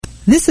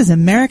This is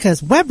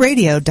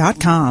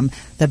americaswebradio.com,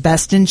 the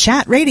best in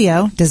chat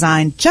radio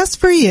designed just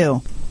for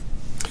you.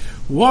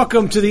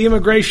 Welcome to the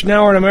Immigration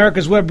Hour on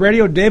America's Web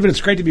Radio. David,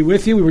 it's great to be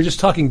with you. We were just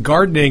talking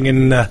gardening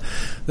and the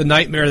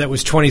nightmare that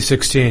was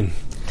 2016.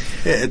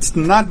 It's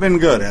not been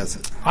good, has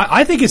it?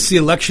 I think it's the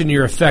election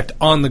year effect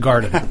on the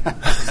garden.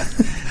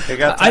 I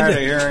got tired of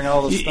hearing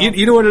all this stuff.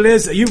 You know what it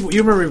is? You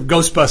remember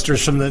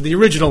Ghostbusters from the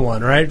original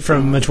one, right?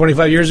 From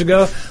 25 years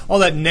ago? All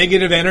that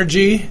negative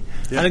energy.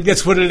 Yeah. I think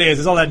that's what it is.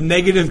 It's all that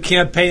negative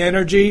campaign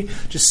energy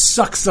just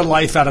sucks the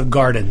life out of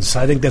gardens.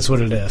 I think that's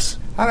what it is.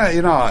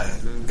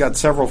 I've got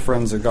several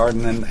friends that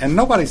garden, and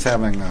nobody's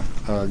having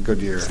a good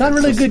year. It's not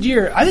really a good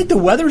year. I think the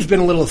weather's been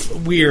a little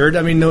weird.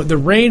 I mean, the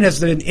rain has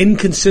been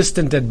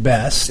inconsistent at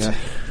best. Yeah.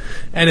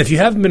 And if you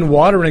haven't been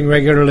watering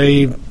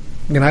regularly,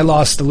 and I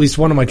lost at least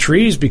one of my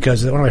trees one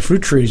of my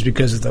fruit trees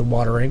because of the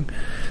watering.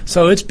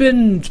 So it's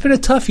been a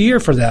tough year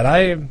for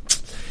that.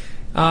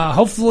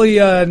 Hopefully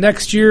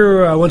next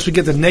year, once we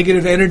get the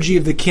negative energy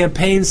of the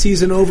campaign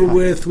season over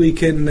with, we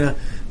can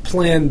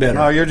plan better.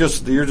 No, you're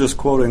just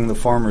quoting the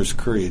Farmer's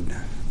Creed.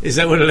 Is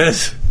that what it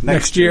is?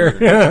 Next year.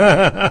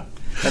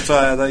 That's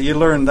why you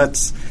learn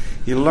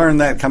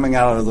that coming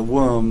out of the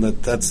womb.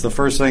 That's the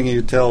first thing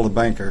you tell the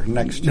banker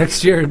next year.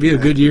 Next year would be a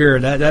good year.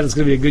 That is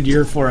going to be a good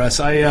year for us.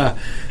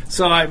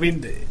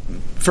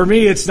 For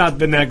me, it's not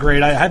been that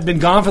great. I have been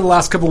gone for the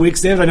last couple of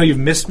weeks, David. I know you've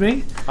missed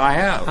me. I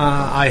have.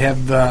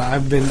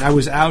 I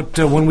was out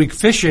 1 week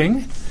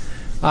fishing.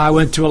 I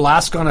went to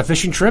Alaska on a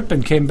fishing trip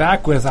and came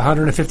back with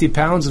 150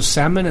 pounds of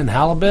salmon and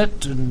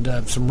halibut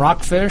and some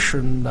rockfish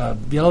and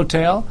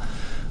yellowtail.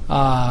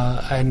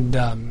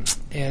 The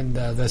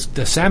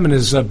salmon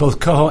is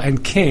both coho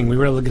and king. We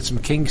were able to get some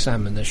king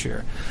salmon this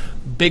year.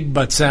 Big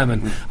butt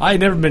salmon. Mm-hmm. I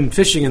had never been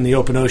fishing in the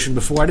open ocean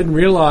before. I didn't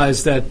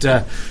realize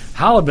that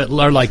halibut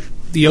are like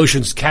the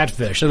ocean's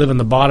catfish. They live in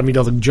the bottom, eat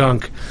all the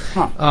junk.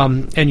 Huh.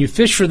 And you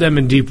fish for them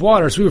in deep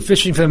water. So we were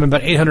fishing for them in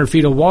about 800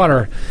 feet of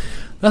water.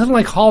 Nothing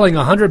like hauling a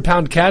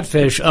 100-pound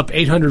catfish up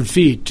 800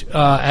 feet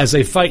as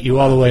they fight you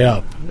all the way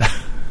up.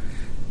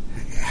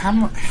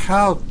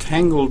 How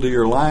tangled do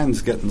your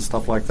lines get and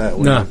stuff like that?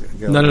 No,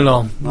 not at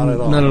all. Not at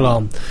all. Not at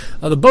all.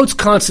 The boat's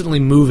constantly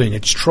moving.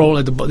 It's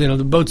trolling.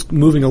 The boat's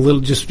moving a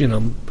little, just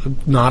a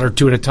knot or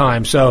two at a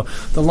time. So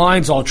the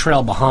lines all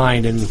trail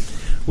behind, and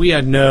we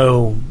had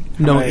no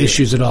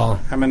issues at all.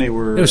 How many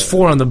were? There was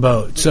 4 on the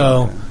boat.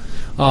 So.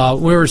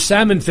 We were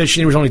salmon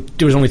fishing. There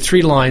was only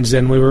 3 lines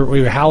in. We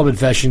were halibut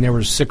fishing. There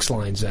were 6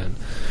 lines in,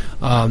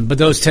 but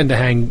those tend to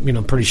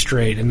hang pretty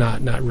straight and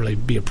not really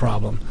be a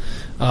problem.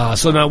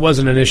 So that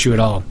wasn't an issue at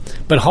all.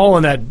 But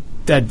hauling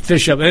that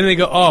fish up, and then they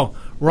go,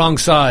 wrong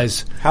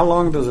size. How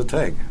long does it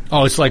take?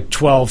 Oh, it's like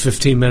 12,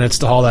 15 minutes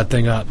to haul that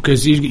thing up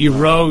because you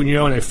row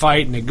and they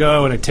fight and they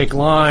go and they take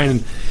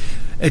line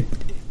and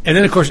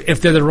then of course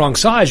if they're the wrong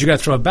size you got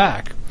to throw it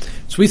back.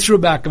 So we threw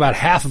back about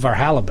half of our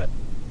halibut.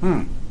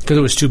 Because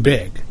it was too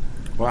big.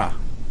 Wow.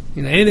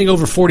 Anything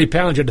over 40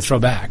 pounds you had to throw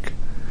back.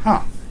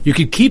 Huh. You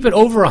could keep it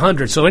over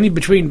 100. So any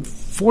between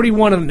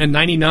 41 and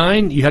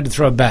 99, you had to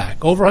throw it back.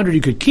 Over 100,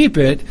 you could keep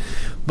it,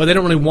 but they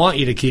don't really want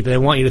you to keep it. They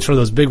want you to throw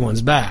those big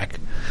ones back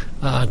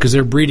because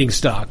they're breeding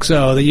stock.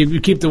 So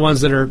you keep the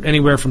ones that are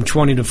anywhere from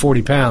 20 to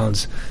 40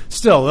 pounds.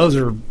 Still, those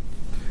are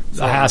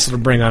a hassle to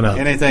bring on up.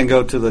 Anything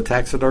go to the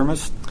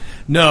taxidermist?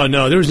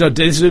 No, there was no.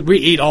 We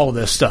eat all of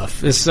this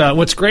stuff. It's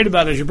what's great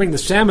about it is you bring the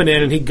salmon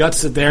in and he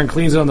guts it there and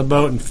cleans it on the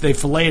boat and they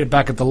fillet it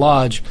back at the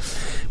lodge.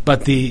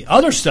 But the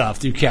other stuff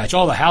that you catch,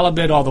 all the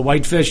halibut, all the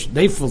whitefish,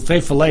 they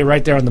fillet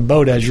right there on the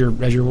boat as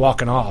you're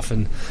walking off.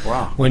 And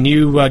when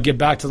you get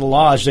back to the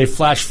lodge, they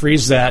flash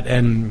freeze that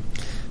and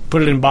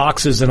put it in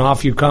boxes and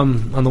off you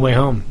come on the way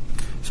home.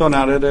 So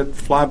now did it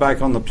fly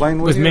back on the plane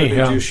with you? Me?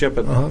 Or did you ship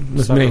it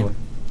with separately? Me.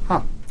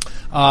 Huh.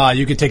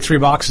 You could take 3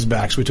 boxes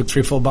back, so we took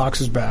 3 full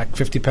boxes back,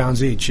 50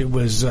 pounds each. It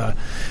was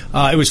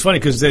funny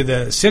because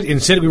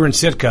we were in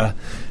Sitka.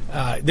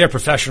 They're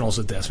professionals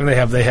at this. I mean,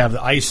 they have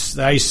the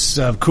ice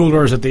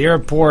coolers at the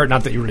airport.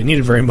 Not that you really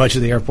needed very much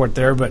at the airport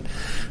there, but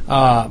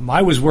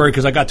I was worried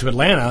because I got to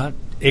Atlanta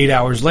 8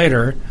 hours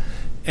later,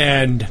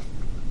 and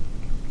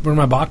where are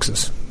my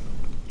boxes?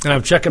 And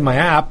I'm checking my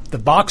app. The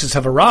boxes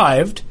have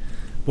arrived.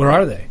 Where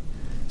are they?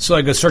 So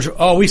I go search.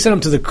 Oh, we sent them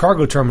to the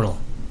cargo terminal.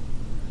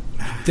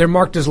 They're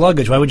marked as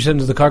luggage. Why would you send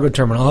them to the cargo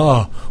terminal?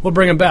 Oh, we'll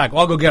bring them back. Well,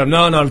 I'll go get them.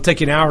 No, it'll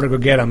take you an hour to go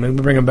get them, and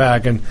we'll bring them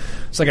back. And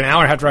it's like an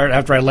hour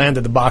after I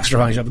landed, the boxes are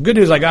finally up. The good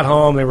news, I got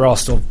home. They were all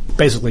still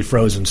basically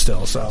frozen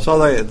still. So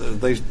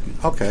they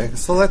okay.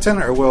 So that's in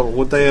there. Well,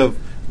 would they have?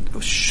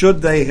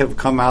 Should they have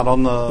come out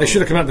on the? They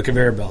should have come out the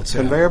conveyor belts.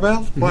 Conveyor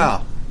belt? Mm-hmm.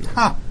 Wow.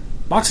 Huh.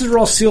 Boxes were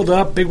all sealed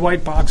up, big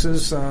white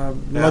boxes,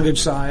 luggage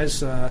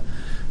size.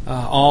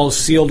 All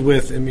sealed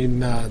with,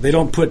 they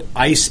don't put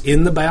ice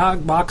in the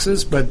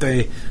boxes, but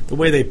the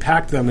way they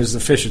pack them is the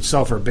fish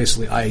itself are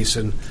basically ice,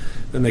 and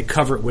then they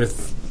cover it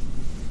with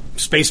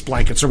space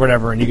blankets or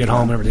whatever, and you get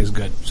home and everything's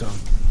good. So,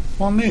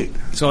 well, neat.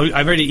 So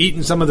I've already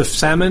eaten some of the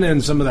salmon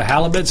and some of the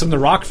halibut. Some of the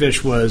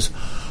rockfish was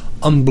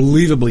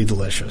unbelievably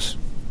delicious.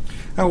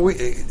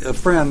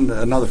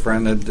 Another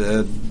friend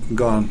had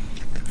gone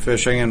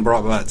fishing and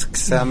brought back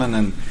salmon.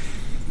 And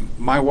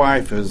my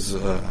wife does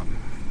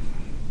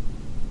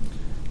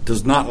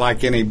not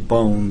like any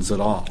bones at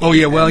all. Oh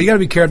yeah, well you got to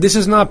be careful. This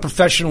is not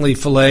professionally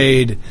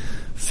filleted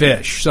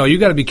fish, so you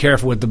got to be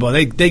careful with the bone.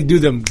 They do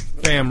them,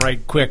 bam,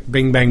 right, quick,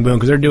 bing, bang, boom,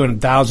 because they're doing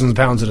thousands of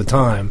pounds at a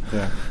time.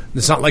 Yeah.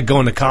 It's not like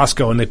going to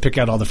Costco and they pick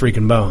out all the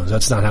freaking bones.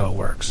 That's not how it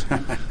works.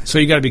 So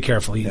you got to be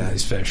careful eating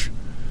these fish.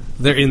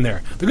 They're in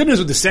there. The good news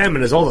with the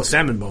salmon is all the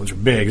salmon bones are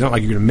big. It's not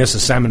like you're going to miss a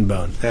salmon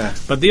bone. Yeah.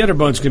 But the other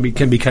bones can be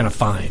kind of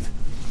fine.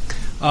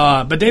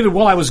 But David,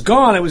 while I was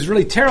gone, it was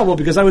really terrible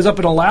because I was up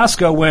in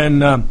Alaska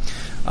when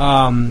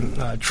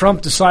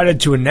Trump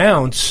decided to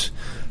announce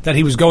that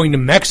he was going to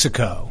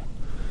Mexico.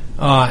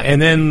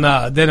 And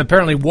then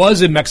apparently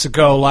was in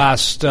Mexico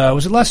was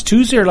it last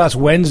Tuesday or last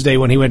Wednesday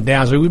when he went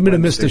down? So we would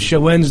have missed the show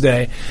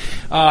Wednesday.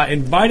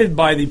 Invited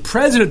by the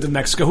president of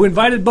Mexico, who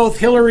invited both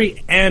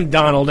Hillary and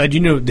Donald. And you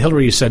know,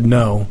 Hillary said,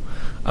 no,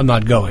 I'm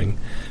not going.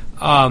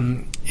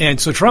 And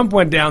so Trump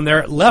went down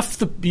there, left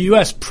the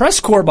U.S. press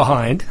corps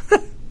behind.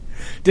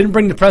 Didn't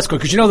bring the press corps.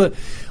 Because you know that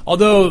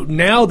although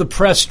now the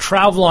press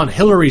travel on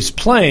Hillary's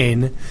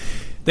plane,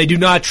 they do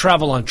not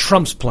travel on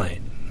Trump's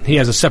plane. He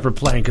has a separate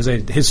plane because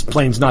his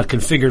plane's not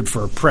configured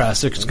for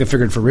press. It's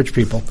configured for rich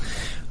people.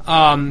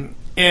 So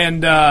he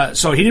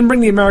didn't bring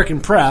the American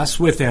press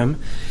with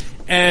him.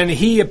 And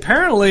he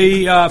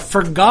apparently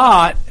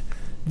forgot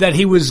that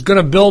he was going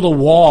to build a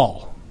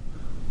wall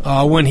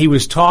when he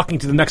was talking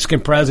to the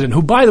Mexican president,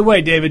 who, by the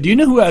way, David, do you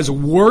know who has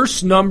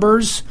worse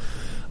numbers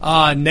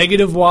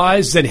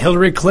negative-wise than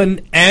Hillary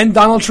Clinton and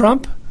Donald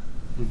Trump?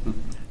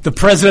 The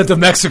president of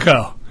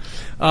Mexico.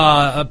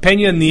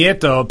 Peña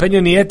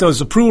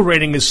Nieto's approval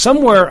rating is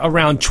somewhere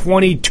around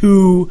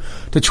 22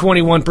 to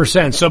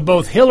 21%. So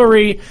both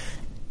Hillary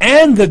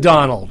and the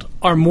Donald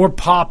are more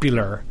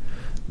popular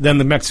than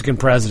the Mexican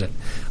president.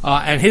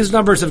 And his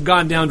numbers have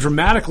gone down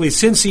dramatically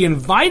since he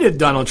invited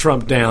Donald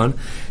Trump down.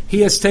 He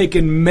has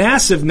taken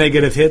massive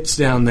negative hits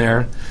down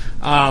there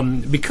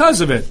because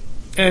of it.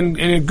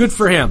 And good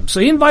for him. So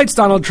he invites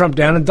Donald Trump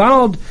down, and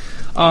Donald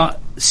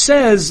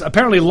says,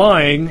 apparently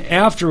lying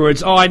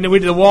afterwards, I knew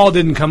the wall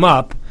didn't come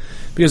up,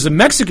 because the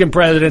Mexican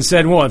president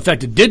said, well, in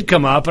fact, it did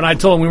come up, and I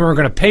told him we weren't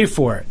going to pay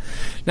for it.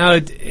 Now,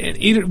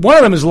 either one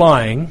of them is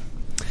lying.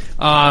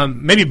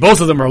 Maybe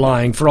both of them are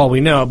lying, for all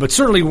we know, but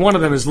certainly one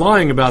of them is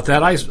lying about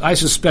that. I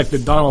suspect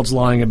that Donald's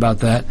lying about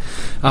that,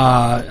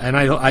 and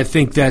I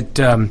think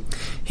that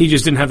he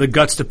just didn't have the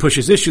guts to push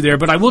his issue there.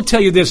 But I will tell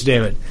you this,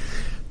 David.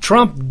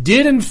 Trump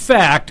did, in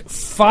fact,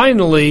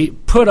 finally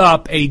put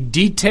up a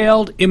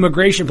detailed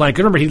immigration plan.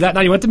 Remember, that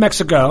night he went to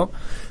Mexico.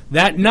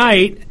 That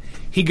night,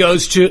 he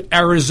goes to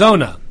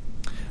Arizona,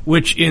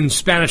 which in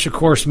Spanish, of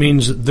course,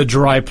 means the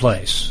dry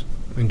place.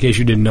 In case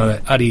you didn't know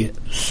that,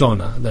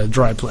 Arizona, the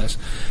dry place.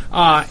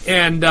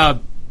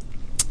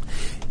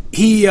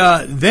 He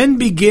then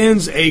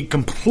begins a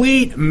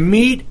complete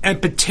meat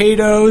and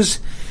potatoes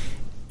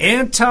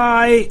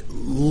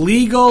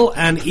anti-legal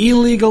and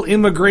illegal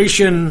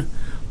immigration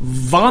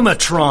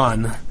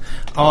vomitron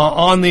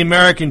on the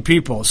American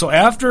people. So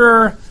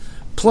after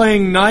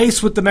playing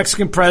nice with the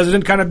Mexican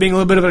president, kind of being a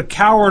little bit of a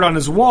coward on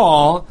his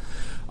wall,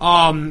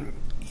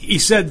 he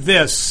said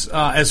this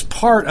as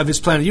part of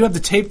his plan. Do you have the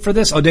tape for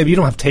this? Oh, Dave, you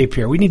don't have tape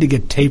here. We need to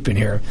get tape in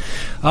here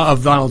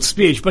of Donald's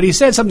speech. But he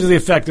said something to the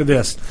effect of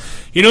this.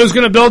 You know who's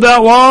going to build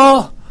that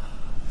wall?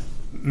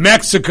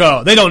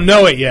 Mexico. They don't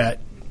know it yet.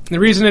 The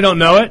reason they don't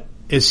know it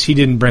is he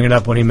didn't bring it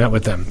up when he met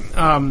with them.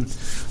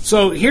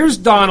 So here's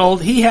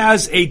Donald. He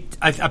has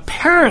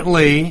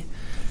apparently,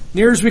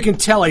 near as we can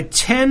tell, a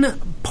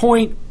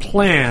 10-point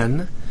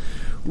plan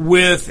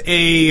with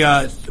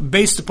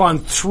based upon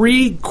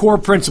 3 core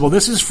principles.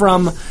 This is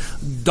from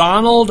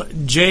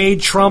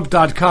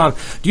DonaldJTrump.com.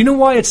 Do you know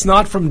why it's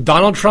not from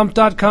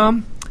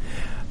DonaldTrump.com?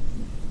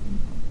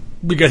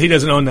 Because he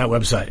doesn't own that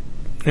website.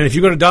 And if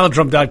you go to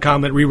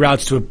DonaldTrump.com, it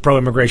reroutes to a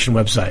pro-immigration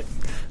website.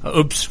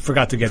 Oops,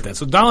 forgot to get that.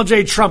 So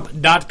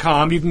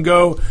DonaldJTrump.com. You can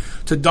go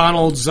to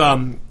Donald's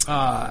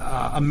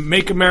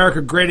Make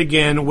America Great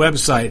Again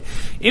website.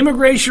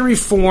 Immigration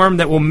reform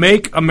that will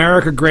make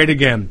America great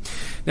again.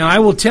 Now, I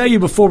will tell you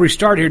before we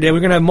start here, Dave, we're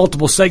going to have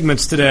multiple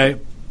segments today.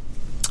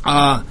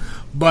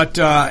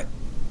 But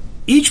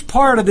each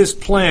part of this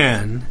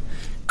plan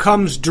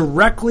comes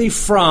directly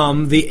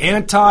from the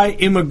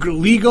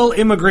anti-legal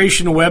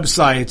immigration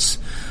websites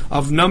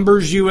of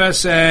Numbers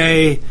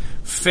USA,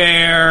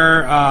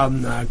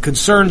 FAIR,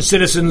 Concerned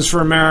Citizens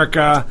for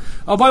America.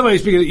 Oh, by the way,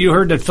 you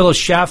heard that Phyllis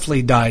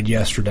Schlafly died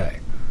yesterday.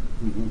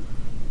 Mm-hmm.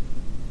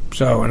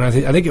 So, and I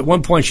think at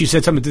one point she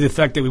said something to the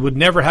effect that we would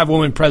never have a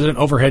woman president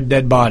over her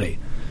dead body.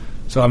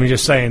 So I'm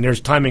just saying, there's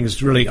timing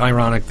is really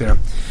ironic there.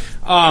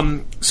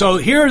 So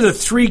here are the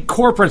 3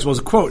 core principles.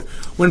 Quote,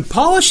 when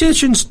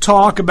politicians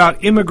talk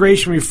about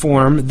immigration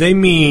reform, they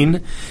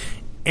mean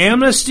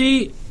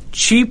amnesty,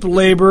 cheap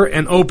labor,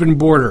 and open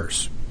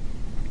borders.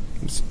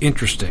 It's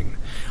interesting.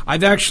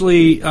 I've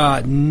actually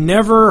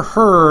never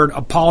heard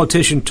a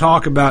politician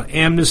talk about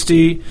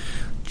amnesty,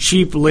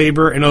 cheap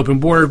labor, and open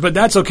borders, but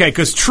that's okay,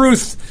 because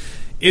truth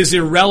is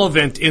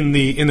irrelevant in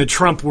the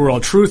Trump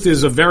world. Truth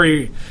is a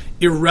very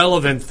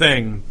irrelevant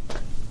thing.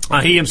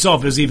 He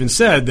himself has even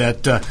said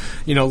that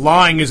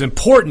lying is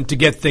important to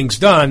get things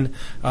done,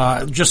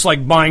 just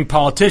like buying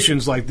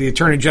politicians, like the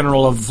Attorney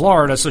General of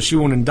Florida, so she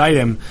won't indict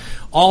him.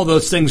 All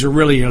those things are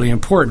really, really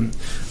important.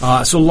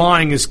 So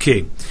lying is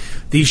key.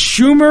 The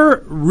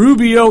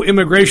Schumer-Rubio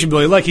immigration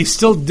bill, like he's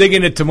still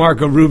digging it to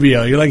Marco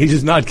Rubio. You're like he's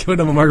just not giving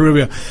him a Marco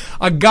Rubio.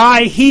 A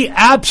guy he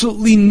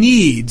absolutely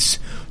needs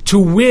to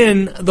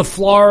win the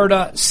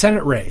Florida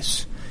Senate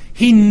race.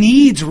 He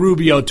needs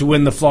Rubio to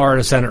win the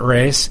Florida Senate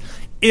race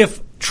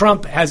if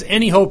Trump has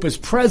any hope as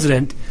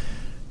president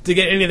to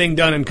get anything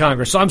done in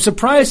Congress. So I'm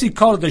surprised he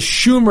called it the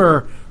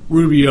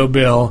Schumer-Rubio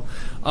bill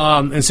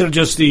instead of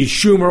just the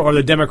Schumer or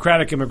the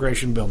Democratic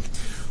immigration bill.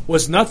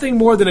 Was nothing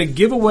more than a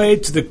giveaway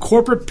to the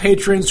corporate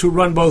patrons who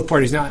run both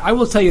parties. Now, I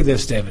will tell you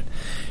this, David.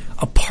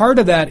 A part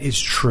of that is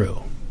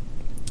true.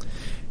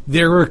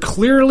 There were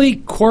clearly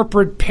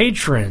corporate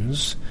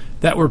patrons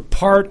that were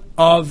part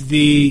of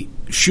the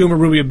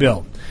Schumer-Rubio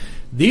bill.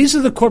 These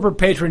are the corporate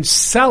patrons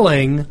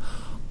selling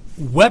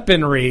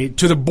weaponry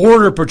to the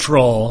Border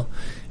Patrol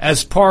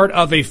as part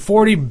of a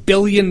 $40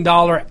 billion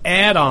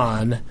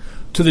add-on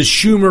to the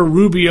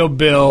Schumer-Rubio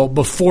bill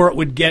before it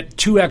would get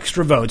 2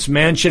 extra votes.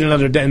 Manchin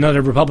and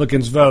another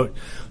Republicans vote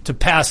to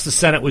pass the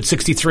Senate with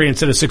 63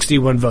 instead of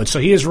 61 votes. So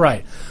he is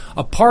right.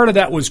 A part of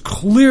that was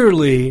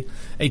clearly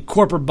a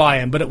corporate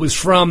buy-in, but it was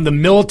from the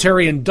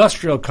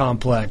military-industrial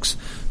complex,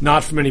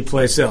 not from any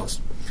place else.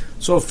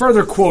 So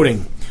further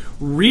quoting,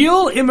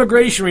 real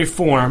immigration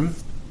reform.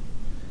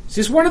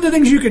 See, it's one of the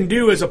things you can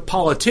do as a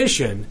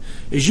politician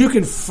is you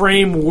can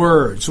frame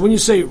words. So when you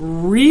say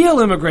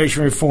real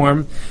immigration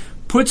reform,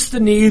 puts the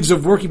needs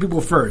of working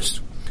people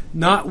first,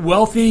 not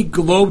wealthy,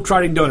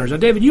 globe-trotting donors. Now,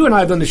 David, you and I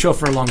have done the show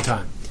for a long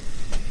time.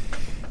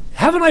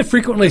 Haven't I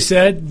frequently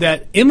said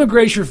that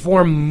immigration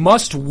reform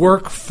must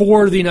work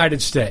for the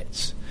United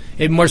States?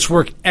 It must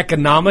work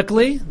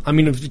economically. I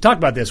mean, if you talk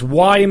about this,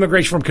 why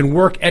immigration reform can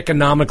work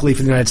economically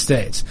for the United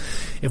States.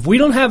 If we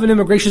don't have an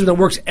immigration system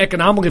that works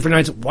economically for the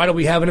United States, why do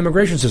we have an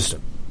immigration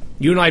system?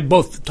 You and I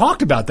both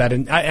talked about that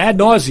ad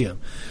nauseum.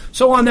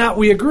 So on that,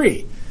 we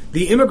agree.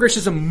 The immigration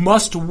system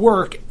must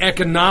work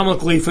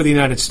economically for the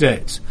United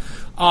States.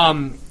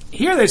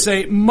 Here they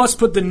say must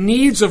put the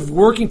needs of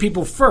working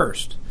people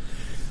first.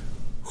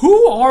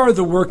 Who are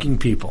the working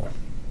people?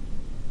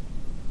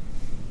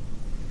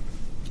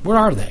 What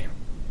are they?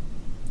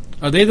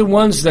 Are they the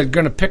ones that are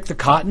going to pick the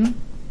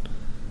cotton?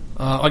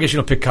 I guess you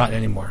don't pick cotton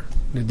anymore.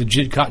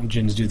 The cotton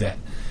gins do that.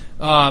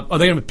 Are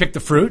they going to pick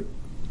the fruit?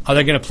 Are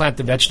they going to plant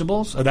the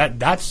vegetables?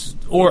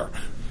 Or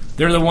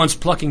they're the ones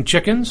plucking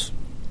chickens?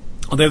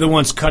 Are they the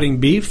ones cutting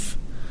beef?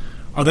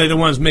 Are they the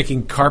ones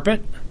making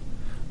carpet?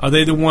 Are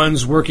they the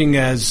ones working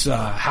as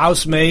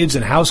housemaids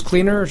and house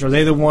cleaners? Are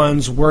they the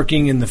ones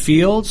working in the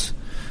fields?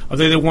 Are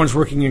they the ones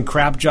working in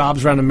crap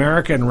jobs around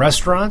America in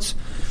restaurants?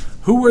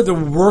 Who are the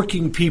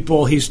working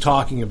people he's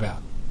talking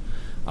about?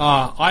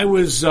 I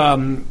was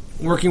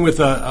working with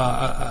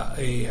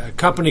a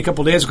company a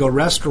couple days ago, a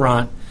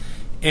restaurant,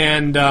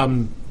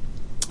 and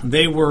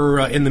they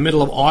were in the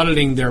middle of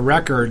auditing their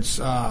records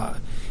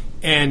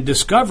and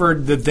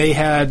discovered that they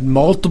had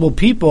multiple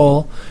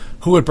people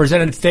who had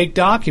presented fake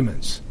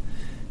documents.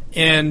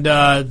 And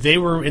they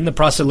were in the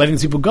process of letting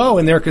these people go,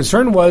 and their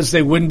concern was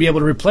they wouldn't be able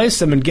to replace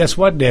them. And guess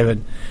what,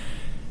 David?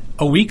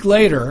 A week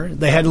later,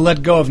 they had to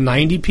let go of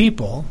 90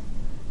 people.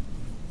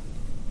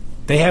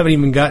 They haven't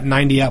even got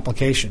 90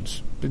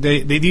 applications.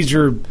 These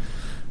are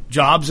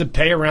jobs that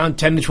pay around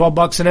 $10 to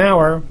 $12 an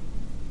hour.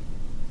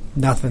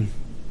 Nothing.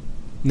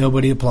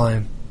 Nobody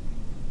applying.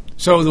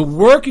 So the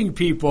working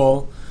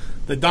people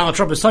that Donald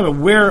Trump is talking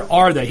about, where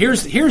are they?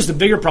 Here's the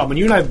bigger problem. And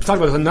you and I have talked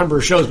about this on a number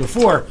of shows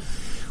before.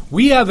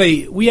 We have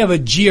a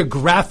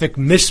geographic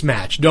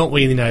mismatch, don't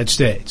we, in the United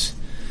States?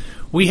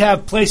 We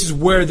have places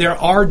where there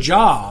are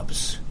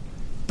jobs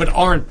but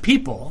aren't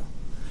people,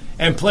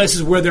 and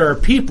places where there are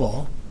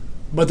people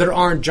but there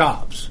aren't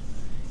jobs.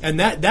 And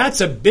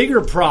that's a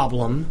bigger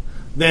problem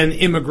than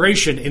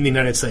immigration in the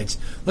United States.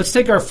 Let's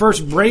take our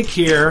first break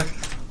here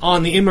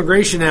on the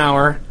Immigration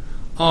Hour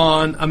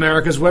on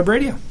America's Web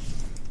Radio.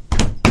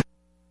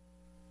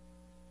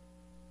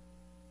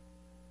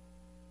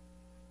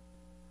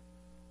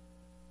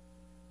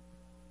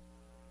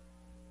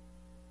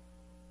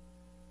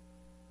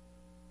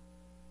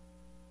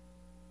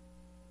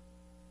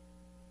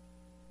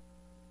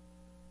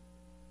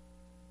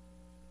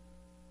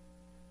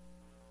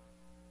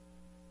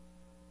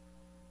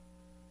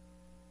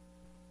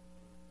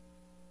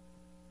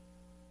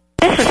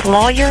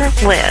 Lawyer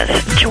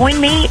Liz. Join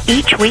me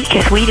each week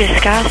as we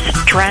discuss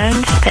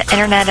drones, the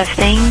Internet of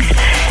Things,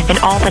 and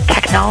all the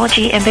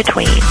technology in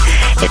between.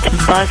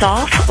 It's Buzz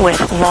Off with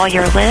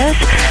Lawyer Liz,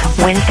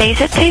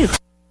 Wednesdays at 2.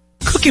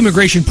 Cook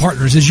Immigration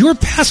Partners is your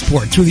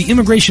passport through the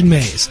immigration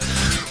maze.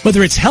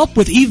 Whether it's help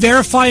with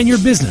E-Verify in your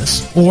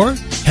business, or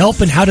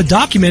help in how to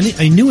document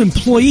a new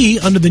employee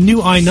under the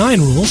new I-9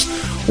 rules,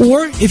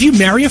 or if you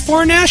marry a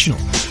foreign national,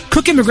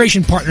 Cook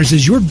Immigration Partners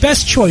is your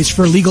best choice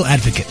for a legal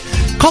advocate.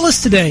 Call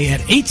us today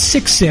at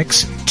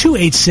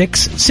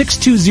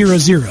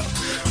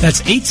 866-286-6200.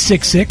 That's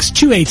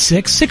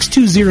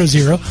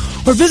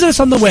 866-286-6200. Or visit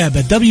us on the web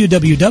at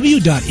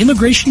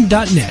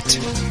www.immigration.net.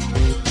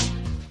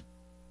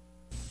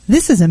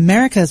 This is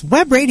America's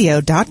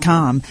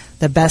Webradio.com,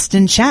 the best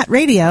in chat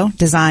radio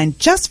designed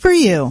just for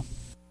you.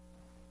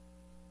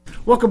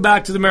 Welcome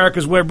back to the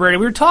America's Web Radio.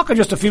 We were talking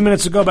just a few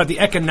minutes ago about the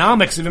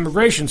economics of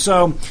immigration.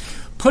 So,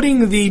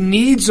 putting the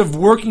needs of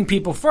working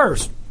people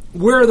first.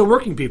 Where are the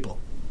working people?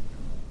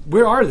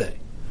 Where are they?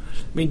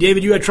 I mean,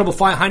 David, you had trouble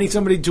finding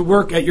somebody to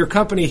work at your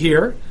company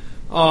here,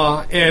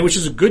 and which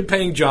is a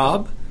good-paying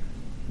job.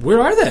 Where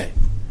are they?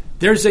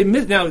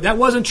 Now, that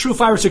wasn't true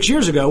 5 or 6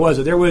 years ago, was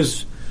it? There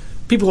was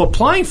people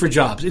applying for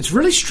jobs. It's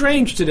really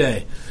strange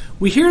today.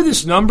 We hear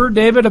this number,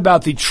 David,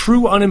 about the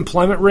true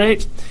unemployment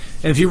rate.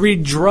 And if you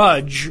read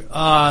Drudge,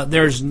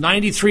 there's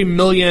 93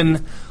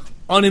 million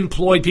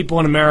unemployed people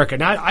in America.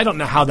 Now, I don't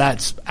know how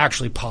that's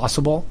actually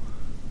possible.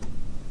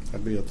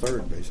 That'd be a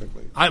third, basically.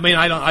 I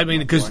mean,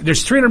 because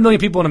there's 300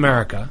 million people in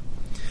America.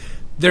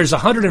 There's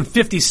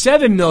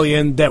 157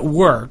 million that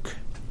work,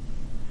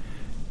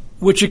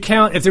 which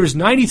account, if there's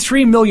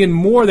 93 million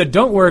more that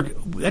don't work,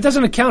 that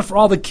doesn't account for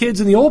all the kids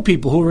and the old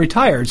people who are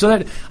retired. So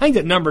that, I think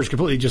that number is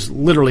completely just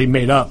literally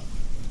made up.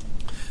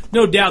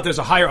 No doubt there's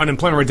a higher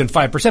unemployment rate than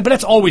 5%, but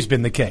that's always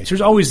been the case.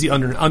 There's always the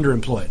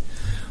underemployed.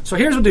 So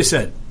here's what they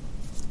said.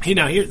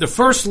 Here, the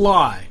first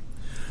lie.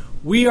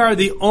 We are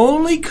the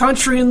only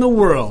country in the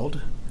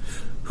world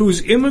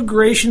whose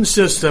immigration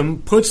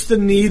system puts the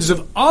needs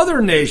of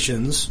other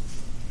nations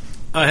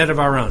ahead of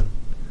our own.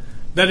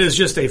 That is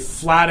just a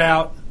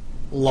flat-out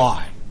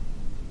lie.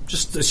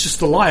 It's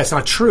just a lie. It's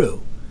not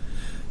true.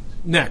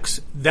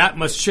 Next, that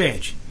must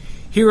change.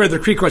 Here are the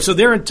three core. So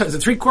the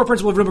three core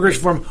principles of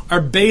immigration reform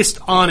are based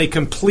on a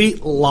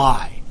complete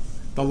lie.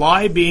 The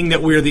lie being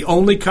that we are the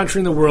only country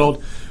in the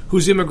world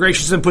whose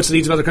immigration system puts the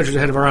needs of other countries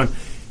ahead of our own.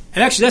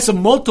 And actually, that's a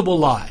multiple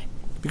lie.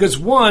 Because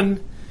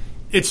one,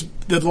 it's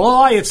the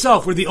lie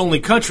itself, we're the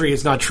only country,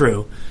 is not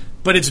true.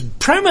 But it's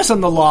premised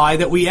on the lie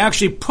that we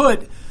actually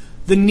put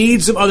the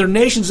needs of other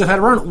nations ahead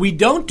of our own. We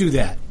don't do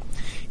that.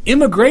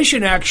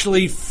 Immigration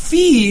actually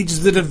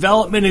feeds the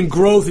development and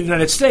growth of the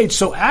United States.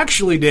 So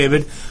actually,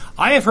 David,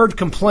 I have heard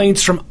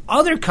complaints from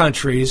other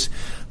countries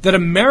that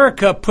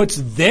America puts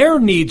their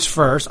needs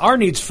first, our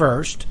needs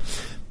first,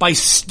 by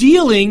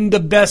stealing the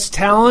best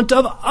talent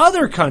of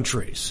other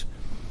countries.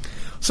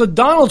 So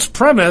Donald's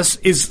premise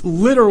is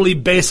literally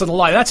based on a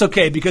lie. That's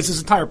okay, because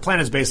his entire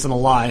plan is based on a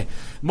lie,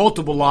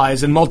 multiple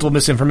lies, and multiple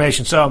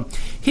misinformation. So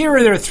here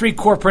are their three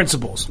core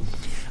principles.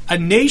 A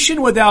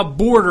nation without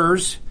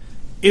borders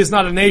is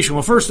not a nation.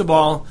 Well, first of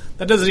all,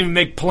 that doesn't even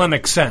make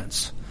polemic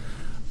sense.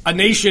 A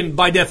nation,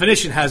 by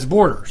definition, has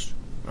borders.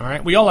 All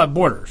right, we all have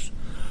borders.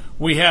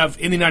 We have,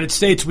 in the United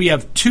States, we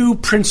have two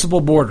principal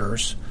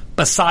borders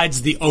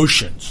besides the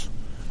oceans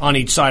on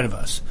each side of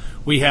us.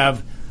 We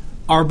have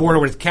our border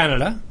with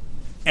Canada,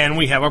 and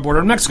we have our border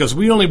with Mexico. So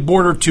we only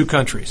border two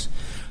countries.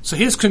 So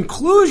his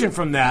conclusion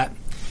from that,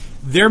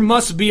 there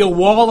must be a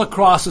wall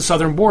across the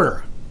southern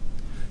border.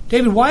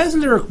 David, why isn't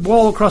there a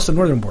wall across the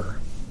northern border?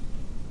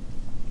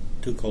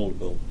 Too cold to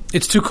build.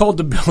 It's too cold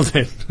to build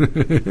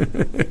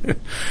it.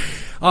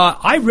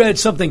 I read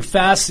something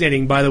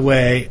fascinating, by the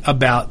way,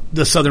 about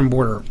the southern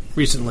border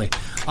recently.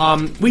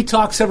 We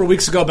talked several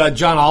weeks ago about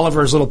John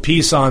Oliver's little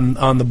piece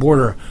on the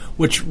border,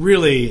 which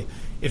really,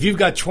 if you've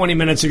got 20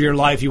 minutes of your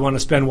life you want to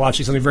spend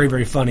watching something very,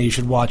 very funny, you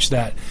should watch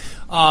that.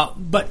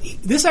 But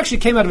this actually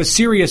came out of a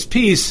serious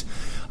piece.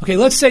 Okay,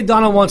 let's say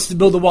Donald wants to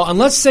build a wall, and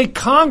let's say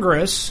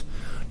Congress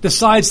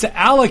decides to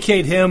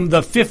allocate him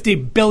the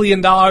 $50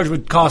 billion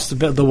would cost to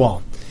build the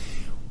wall.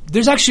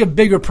 There's actually a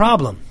bigger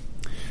problem.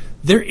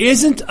 There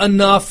isn't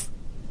enough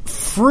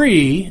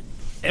free,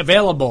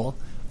 available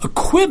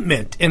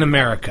equipment in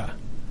America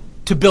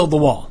to build the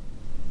wall.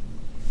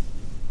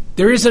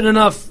 There isn't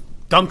enough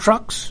dump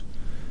trucks,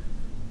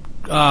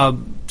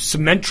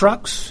 cement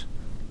trucks,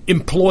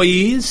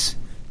 employees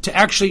to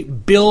actually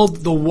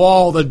build the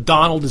wall that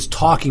Donald is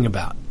talking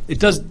about.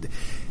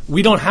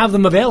 We don't have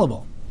them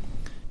available.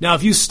 Now,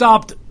 if you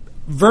stopped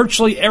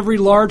virtually every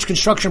large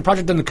construction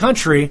project in the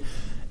country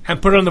and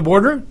put it on the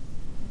border,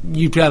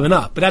 you'd have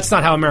enough. But that's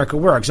not how America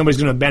works. Somebody's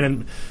going to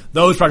abandon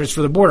those projects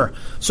for the border.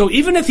 So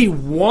even if he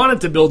wanted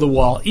to build the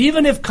wall,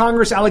 even if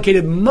Congress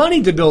allocated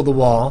money to build the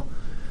wall,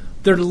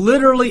 there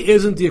literally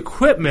isn't the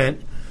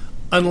equipment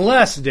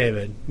unless,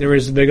 David, there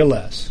is a big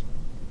unless.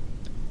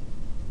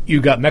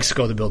 You got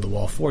Mexico to build the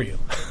wall for you.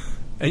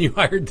 And you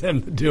hired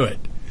them to do it.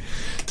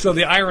 So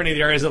the irony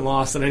there isn't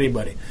lost on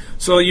anybody.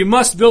 So you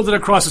must build it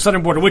across the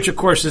southern border, which, of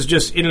course, is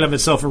just in and of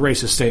itself a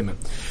racist statement.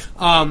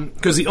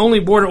 Because the only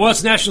border, well,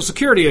 it's a national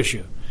security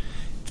issue.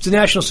 If it's a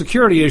national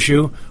security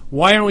issue,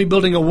 why aren't we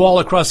building a wall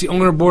across the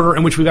only border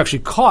in which we've actually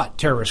caught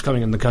terrorists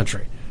coming in the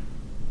country?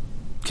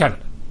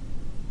 Canada.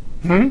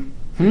 Why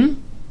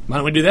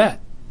don't we do that?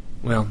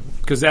 Well,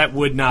 because that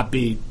would not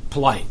be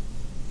polite,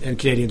 and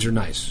Canadians are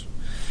nice.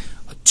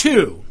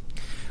 2,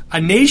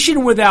 a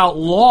nation without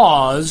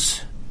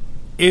laws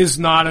is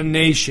not a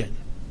nation.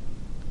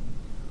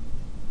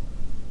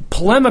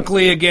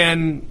 polemically,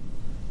 again,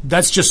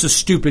 that's just a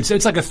stupid...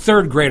 It's like a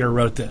third grader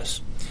wrote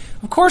this.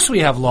 Of course we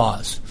have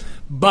laws,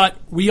 but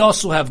we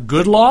also have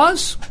good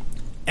laws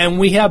and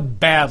we have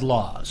bad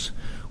laws.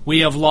 We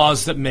have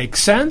laws that make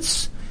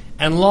sense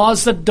and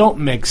laws that don't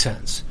make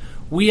sense.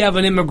 We have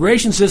an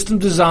immigration system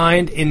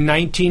designed in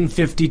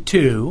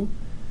 1952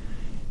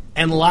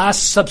 and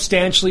last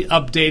substantially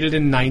updated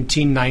in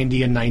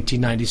 1990 and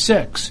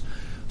 1996.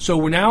 So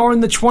we're now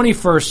in the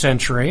 21st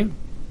century,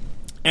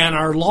 and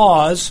our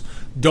laws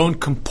don't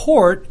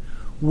comport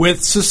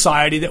with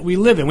society that we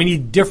live in. We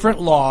need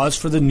different laws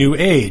for the new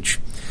age.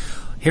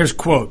 Here's a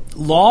quote.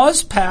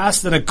 Laws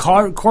passed that in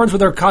accordance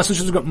with our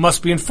Constitution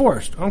must be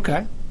enforced.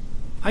 Okay.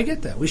 I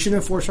get that. We should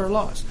enforce our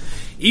laws.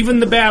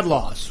 Even the bad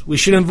laws. We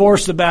should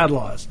enforce the bad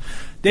laws.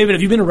 David,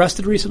 have you been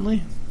arrested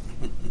recently?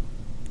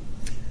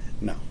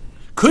 No.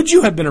 Could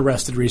you have been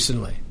arrested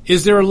recently?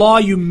 Is there a law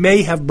you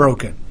may have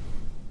broken?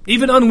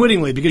 Even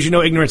unwittingly, because you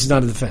know ignorance is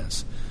not a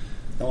defense.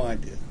 No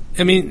idea.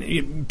 I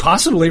mean,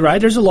 possibly,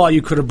 right? There's a law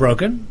you could have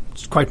broken.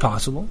 It's quite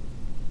possible.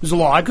 There's a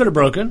law I could have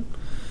broken.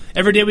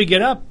 Every day we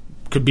get up,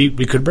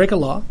 we could break a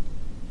law.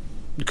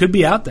 It could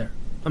be out there.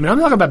 I mean, I'm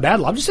not talking about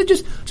bad law. I'm just saying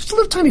just a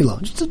little tiny law.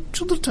 Just a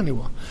little tiny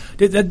law.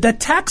 That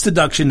tax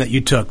deduction that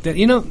you took, that,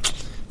 you know,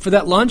 for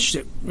that lunch,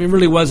 it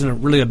really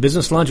wasn't really a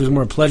business lunch. It was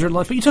more a pleasure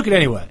lunch, but you took it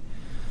anyway.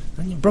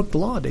 And you broke the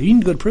law, Dave. You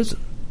need to go to prison.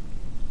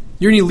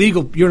 You're an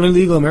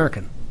illegal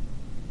American.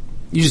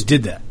 You just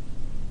did that.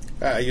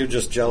 You're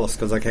just jealous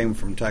because I came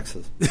from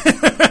Texas.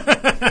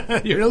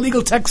 You're an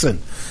illegal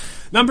Texan.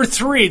 Number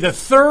 3, the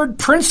third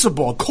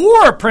principle,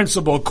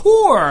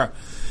 core.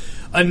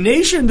 A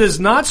nation does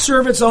not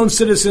serve its own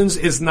citizens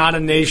is not a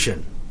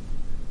nation.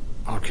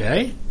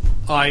 Okay,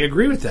 I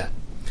agree with that.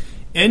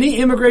 Any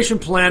immigration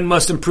plan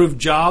must improve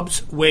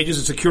jobs, wages,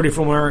 and security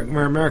for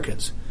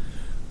Americans,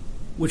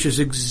 which is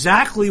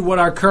exactly what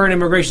our current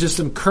immigration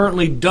system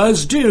currently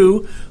does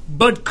do,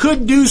 but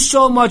could do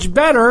so much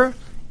better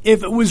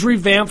if it was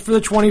revamped for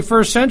the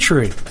 21st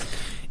century.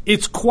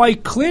 It's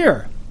quite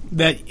clear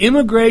that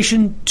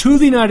immigration to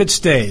the United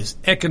States,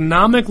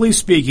 economically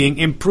speaking,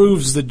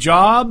 improves the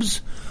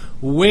jobs,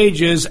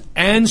 wages,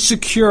 and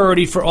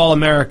security for all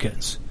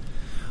Americans.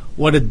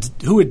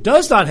 Who it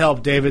does not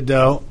help, David,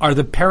 though, are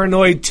the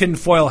paranoid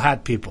tinfoil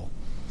hat people.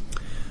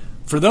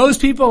 For those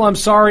people, I'm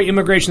sorry,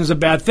 immigration is a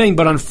bad thing,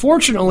 but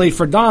unfortunately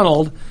for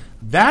Donald,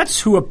 that's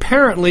who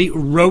apparently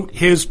wrote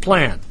his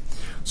plan.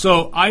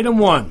 So, item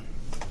one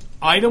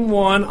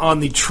on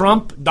the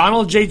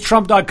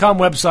DonaldJTrump.com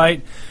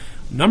website.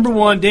 Number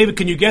 1, David,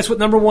 can you guess what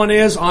number 1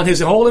 is on his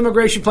whole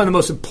immigration plan? The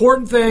most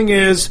important thing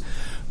is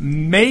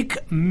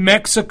make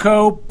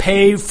Mexico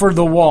pay for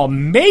the wall.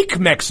 Make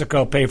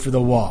Mexico pay for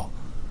the wall.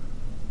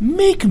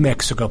 Make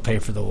Mexico pay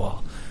for the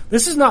wall.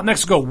 This is not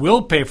Mexico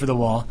will pay for the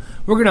wall.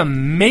 We're going to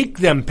make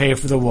them pay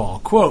for the wall.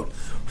 Quote,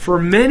 for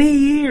many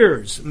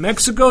years,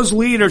 Mexico's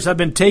leaders have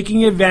been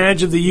taking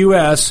advantage of the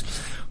U.S.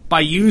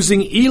 by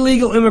using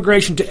illegal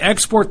immigration to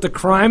export the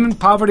crime and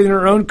poverty in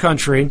their own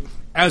country,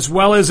 as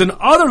well as in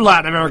other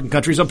Latin American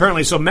countries,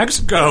 apparently. So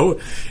Mexico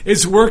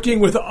is working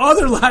with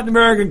other Latin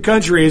American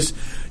countries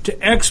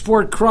to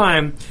export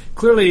crime.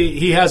 Clearly,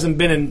 he hasn't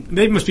been in...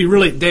 They must be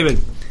really... David,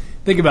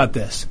 think about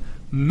this.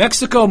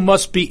 Mexico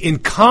must be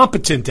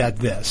incompetent at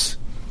this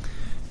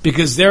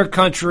because their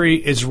country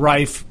is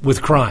rife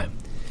with crime.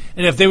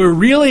 And if they were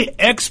really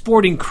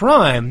exporting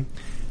crime,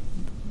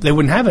 they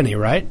wouldn't have any,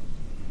 right?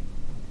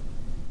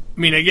 I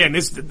mean, again,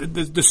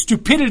 the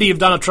stupidity of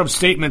Donald Trump's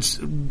statements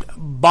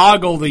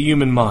boggle the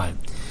human mind.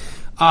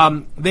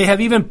 They have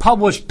even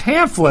published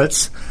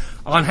pamphlets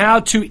on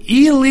how to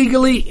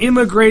illegally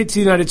immigrate to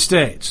the United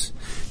States.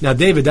 Now,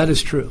 David, that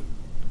is true.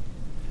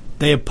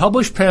 They have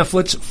published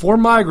pamphlets for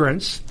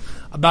migrants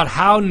about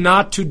how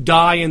not to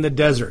die in the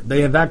desert.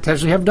 They have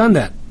actually have done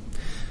that.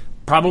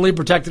 Probably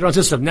protected our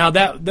system. Now,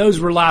 those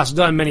were last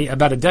done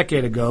about a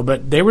decade ago,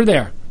 but they were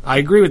there. I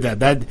agree with that.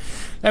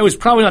 That was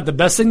probably not the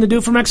best thing to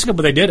do for Mexico,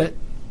 but they did it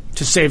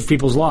to save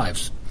people's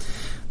lives.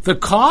 The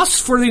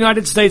costs for the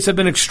United States have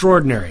been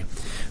extraordinary.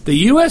 The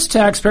U.S.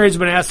 taxpayers have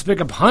been asked to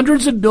pick up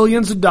hundreds of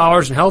billions of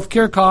dollars in health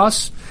care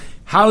costs,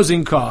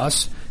 housing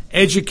costs,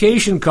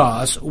 education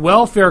costs,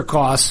 welfare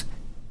costs,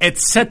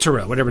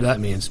 etc., whatever that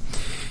means.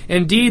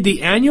 Indeed,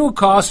 the annual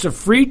cost of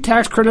free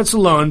tax credits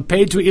alone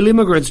paid to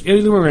illegal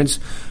immigrants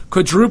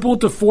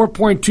quadrupled to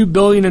 $4.2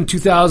 billion in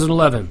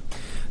 2011.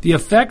 The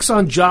effects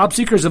on job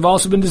seekers have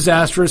also been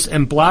disastrous,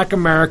 and black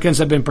Americans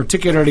have been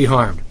particularly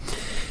harmed.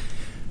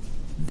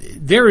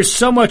 There is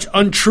so much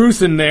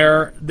untruth in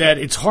there that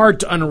it's hard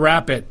to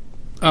unwrap it.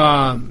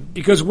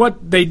 Because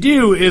what they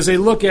do is they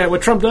look at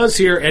what Trump does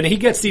here, and he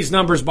gets these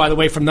numbers, by the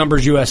way, from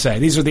Numbers USA.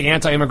 These are the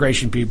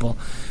anti-immigration people,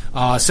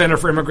 Center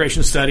for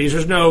Immigration Studies.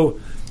 There's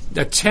no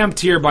attempt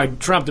here by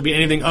Trump to be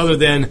anything other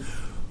than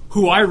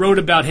who I wrote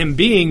about him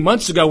being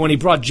months ago when he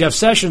brought Jeff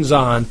Sessions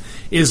on,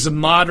 is the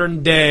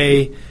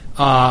modern-day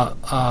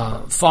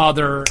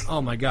father.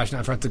 Oh, my gosh, now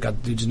I forgot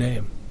the dude's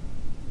name.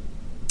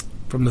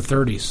 From the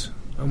 30s.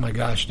 Oh, my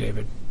gosh,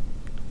 David.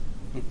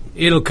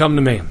 It'll come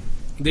to me.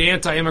 the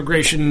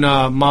anti-immigration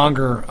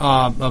monger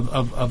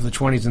of the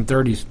 20s and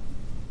 30s.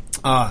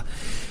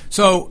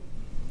 So,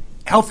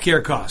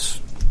 healthcare costs.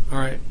 All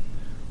right,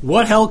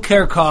 what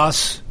healthcare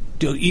costs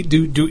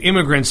do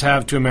immigrants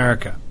have to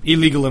America?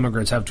 Illegal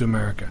immigrants have to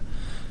America.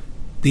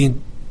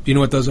 Do you know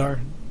what those are?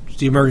 It's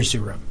the emergency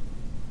room.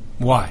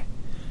 Why?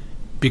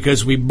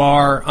 Because we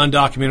bar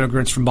undocumented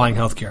immigrants from buying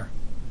health care.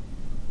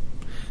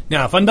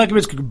 Now, if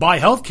undocumented could buy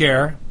health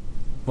care,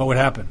 what would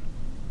happen?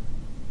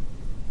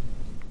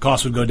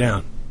 Costs would go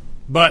down.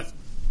 But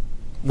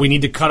we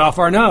need to cut off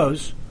our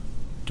nose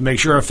to make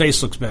sure our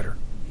face looks better.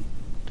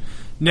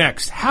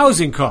 Next,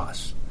 housing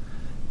costs.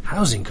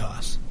 Housing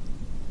costs.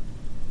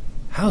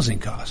 Housing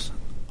costs.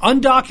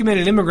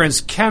 Undocumented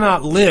immigrants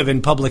cannot live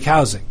in public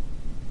housing.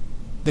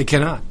 They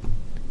cannot.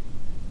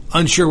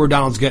 Unsure where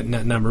Donald's getting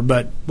that number,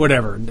 but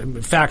whatever.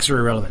 Facts are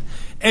irrelevant.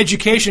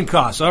 Education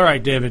costs. All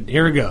right, David,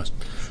 here it goes.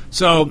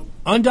 So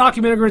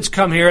undocumented immigrants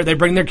come here. They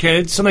bring their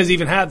kids. Sometimes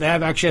they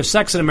actually have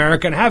sex in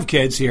America and have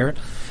kids here.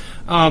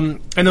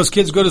 And those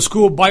kids go to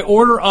school by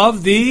order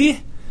of the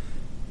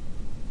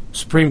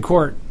Supreme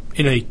Court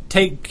in a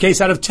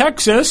case out of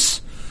Texas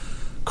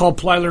called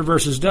Plyler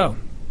versus Doe.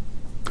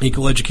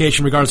 Equal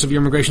education regardless of your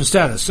immigration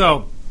status.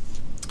 So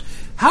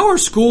how are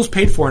schools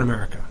paid for in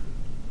America?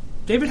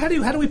 David, how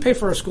do we pay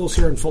for our schools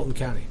here in Fulton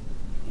County?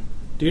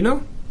 Do you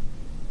know?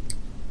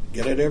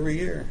 Get it every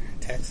year.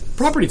 Taxes.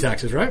 Property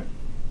taxes, right?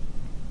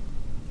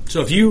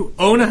 So if you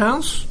own a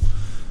house,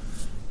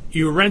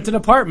 you rent an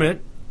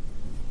apartment,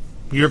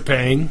 you're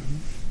paying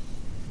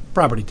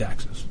property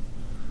taxes.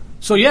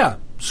 So yeah,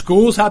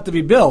 schools have to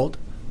be built,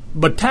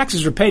 but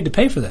taxes are paid to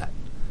pay for that.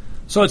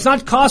 So it's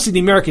not costing the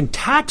American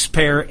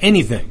taxpayer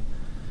anything.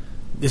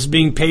 This is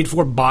being paid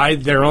for by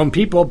their own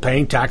people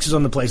paying taxes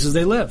on the places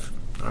they live.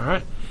 All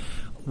right.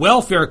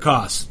 Welfare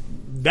costs.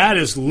 That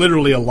is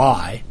literally a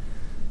lie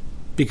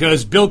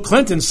because Bill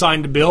Clinton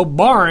signed a bill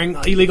barring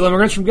illegal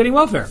immigrants from getting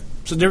welfare.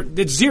 So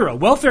it's zero.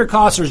 Welfare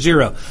costs are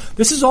zero.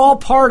 This is all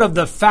part of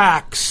the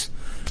facts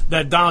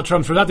that Donald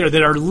Trump throws out there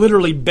that are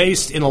literally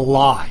based in a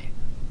lie.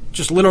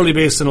 Just literally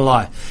based in a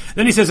lie.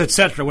 Then he says et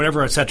cetera,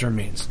 whatever et cetera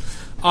means.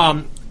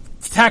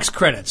 Tax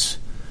credits.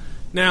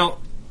 Now,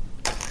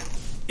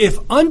 if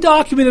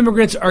undocumented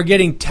immigrants are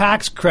getting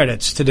tax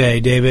credits today,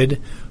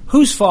 David,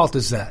 whose fault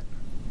is that?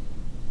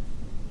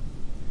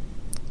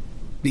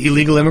 The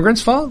illegal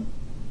immigrants' fault?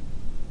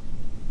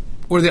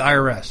 Or the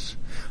IRS?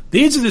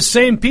 These are the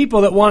same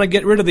people that want to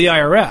get rid of the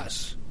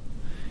IRS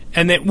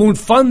and that won't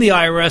fund the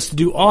IRS to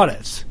do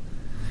audits.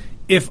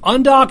 If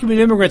undocumented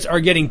immigrants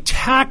are getting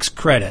tax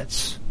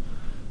credits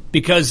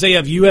because they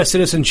have U.S.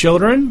 citizen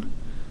children,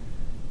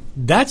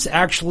 that's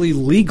actually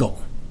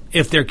legal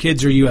if their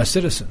kids are U.S.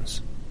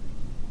 citizens.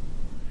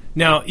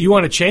 Now, you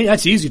want to change?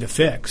 That's easy to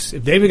fix.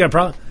 If they've got a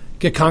problem,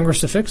 get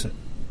Congress to fix it.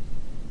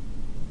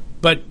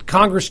 But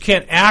Congress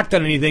can't act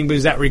on anything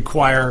because that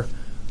require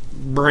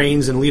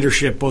brains and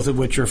leadership, both of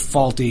which are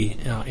faulty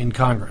in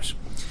Congress.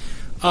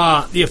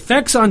 The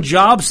effects on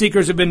job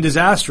seekers have been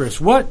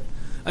disastrous.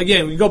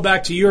 Again, we go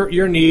back to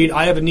your need.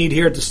 I have a need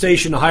here at the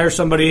station to hire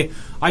somebody.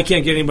 I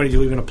can't get anybody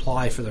to even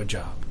apply for their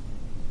job.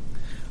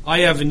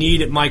 I have a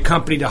need at my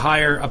company to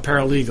hire a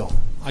paralegal.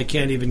 I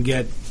can't even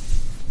get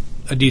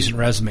a decent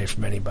resume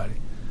from anybody.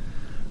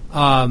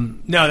 No,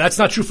 that's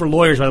not true for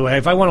lawyers, by the way.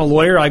 If I want a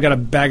lawyer, I got a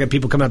bag of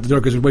people coming out the door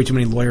because there's way too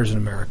many lawyers in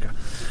America.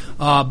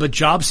 But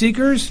job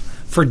seekers,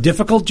 for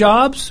difficult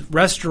jobs,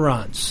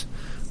 restaurants,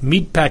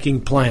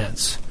 meatpacking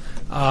plants,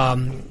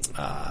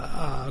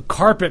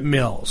 carpet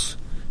mills,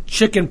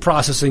 chicken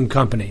processing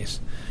companies.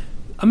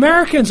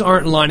 Americans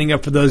aren't lining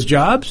up for those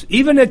jobs,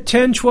 even at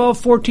 $10, $12,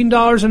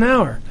 $14 an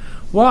hour.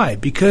 Why?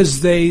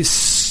 Because they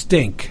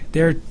stink.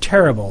 They're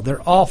terrible.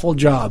 They're awful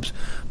jobs,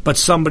 but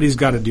somebody's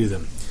got to do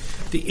them.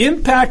 The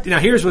impact, now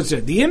here's what's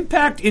it. The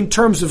impact in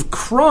terms of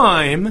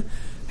crime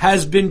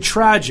has been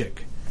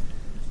tragic.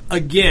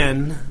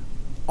 Again,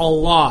 a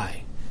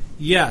lie.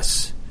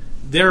 Yes,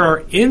 there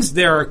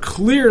are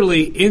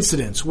clearly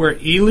incidents where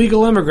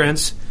illegal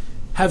immigrants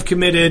have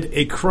committed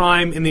a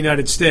crime in the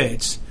United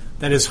States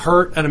that has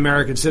hurt an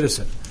American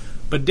citizen.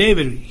 But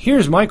David,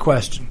 here's my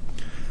question.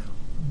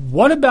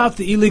 What about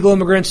the illegal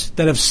immigrants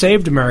that have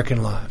saved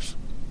American lives?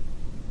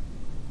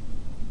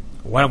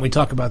 Why don't we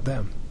talk about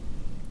them?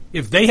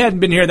 If they hadn't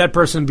been here, that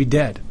person would be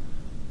dead.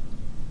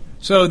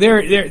 So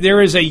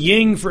there is a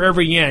yin for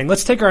every yang.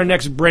 Let's take our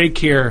next break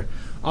here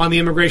on the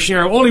immigration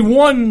era. Only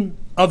one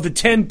of the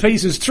 10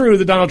 pieces through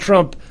the Donald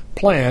Trump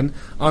plan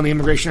on the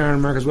immigration era on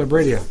America's Web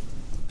Radio.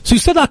 Si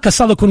usted ha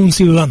casado con un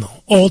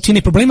ciudadano, o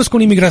tiene problemas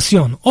con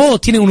inmigración, o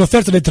tiene una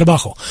oferta de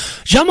trabajo,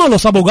 llama a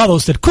los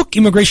abogados del Cook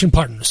Immigration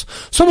Partners.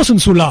 Somos en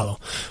su lado.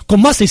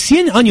 Con más de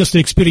 100 años de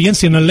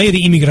experiencia en la ley de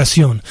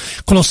inmigración,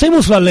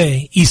 conocemos la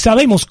ley y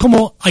sabemos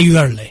cómo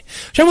ayudarle.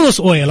 Llámanos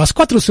hoy a las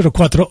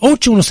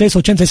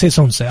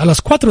 404-816-8611, a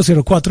las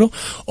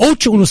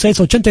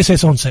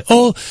 404-816-8611,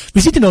 o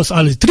visítenos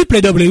al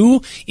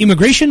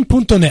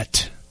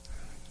www.immigration.net.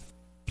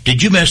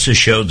 Did you miss a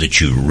show that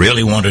you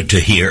really wanted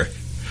to hear?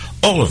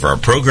 All of our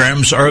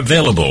programs are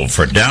available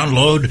for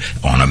download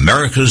on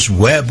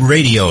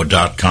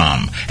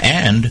americaswebradio.com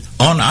and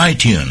on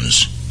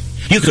iTunes.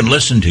 You can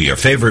listen to your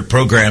favorite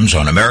programs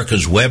on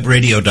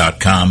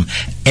americaswebradio.com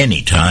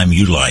anytime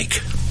you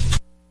like.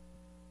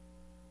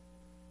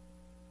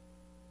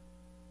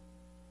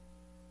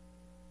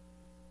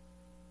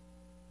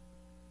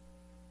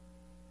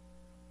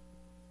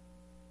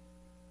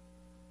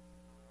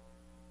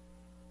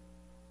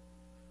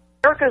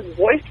 America's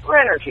Voice for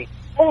Energy,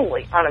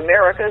 only on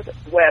America's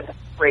Web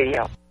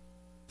Radio.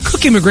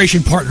 Cook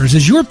Immigration Partners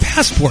is your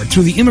passport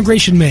through the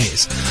immigration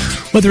maze.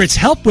 Whether it's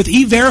help with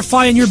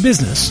E-Verify in your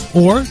business,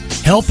 or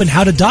help in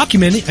how to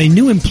document a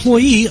new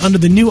employee under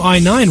the new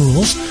I-9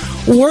 rules,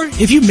 or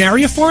if you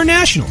marry a foreign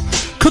national,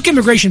 Cook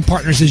Immigration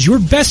Partners is your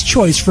best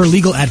choice for a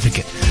legal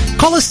advocate.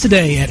 Call us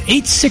today at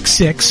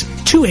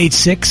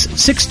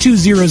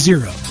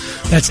 866-286-6200.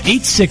 That's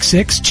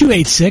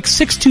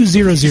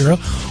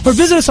 866-286-6200, or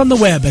visit us on the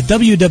web at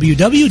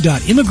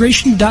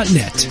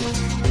www.immigration.net.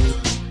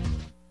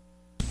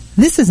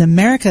 This is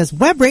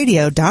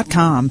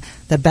americaswebradio.com,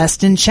 the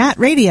best in chat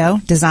radio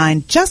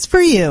designed just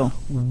for you.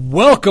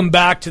 Welcome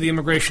back to the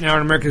Immigration Hour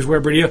on America's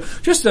Web Radio.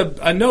 Just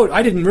a note,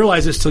 I didn't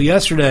realize this till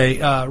yesterday.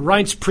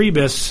 Reince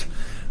Priebus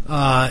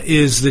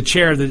is the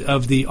chair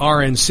of the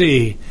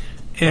RNC,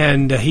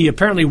 and he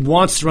apparently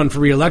wants to run for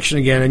re-election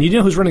again. And you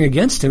know who's running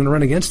against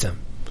him?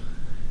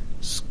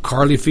 It's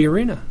Carly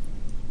Fiorina,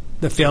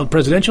 the failed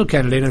presidential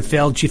candidate and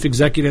failed chief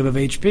executive of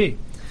HP.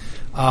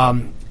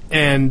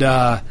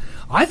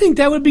 I think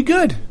that would be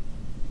good.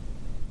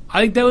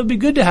 I think that would be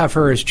good to have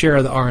her as chair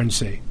of the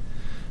RNC.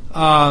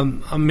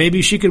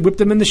 Maybe she could whip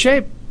them into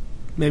shape.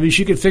 Maybe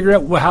she could figure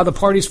out how the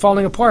party's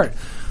falling apart.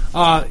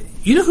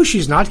 You know who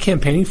she's not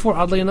campaigning for,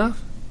 oddly enough?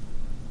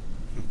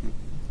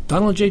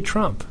 Donald J.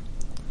 Trump.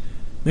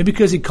 Maybe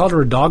because he called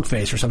her a dog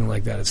face or something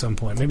like that at some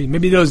point.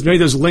 Maybe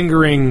there's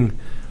lingering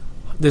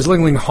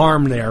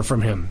harm there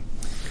from him.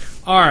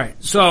 All right,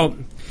 so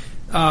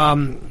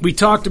we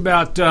talked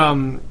about.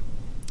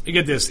 You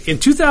get this. In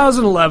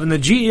 2011, the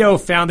GEO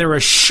found there were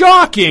a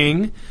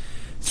shocking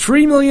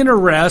 3 million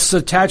arrests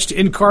attached to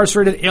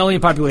incarcerated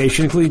alien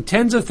population, including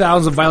tens of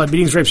thousands of violent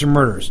beatings, rapes, and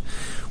murders.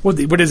 What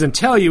it doesn't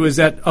tell you is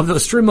that of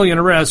those 3 million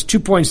arrests,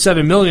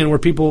 2.7 million were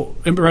people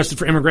arrested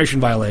for immigration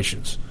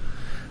violations.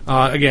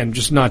 Again,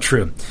 just not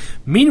true.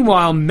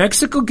 Meanwhile,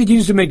 Mexico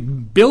continues to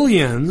make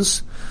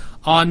billions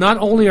on not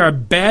only our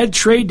bad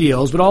trade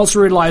deals, but also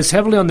relies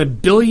heavily on the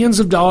billions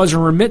of dollars in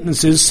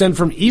remittances sent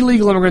from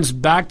illegal immigrants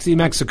back to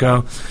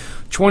Mexico,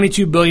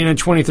 $22 billion in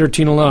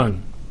 2013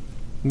 alone.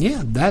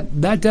 Yeah,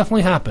 that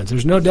definitely happens.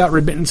 There's no doubt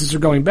remittances are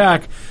going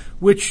back,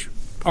 which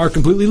are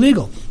completely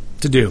legal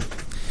to do.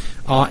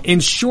 In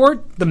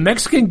short, the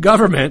Mexican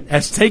government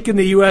has taken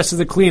the U.S. as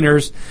the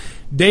cleaners.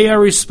 They are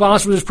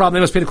responsible for this problem.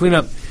 They must pay to clean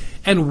up.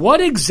 And what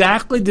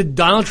exactly did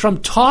Donald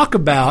Trump talk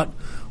about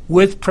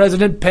with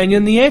President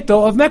Peña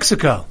Nieto of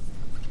Mexico,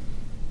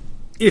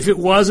 if it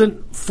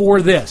wasn't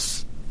for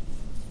this?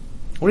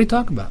 What are you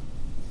talking about?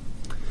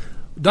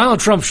 Donald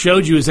Trump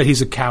showed you is that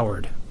he's a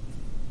coward.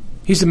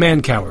 He's a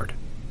man coward,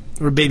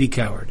 or a baby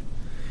coward.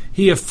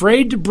 He's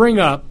afraid to bring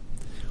up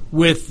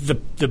with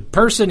the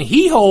person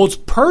he holds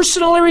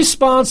personally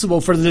responsible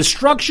for the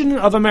destruction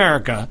of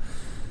America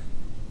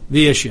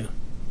the issue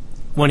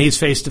when he's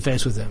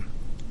face-to-face with him.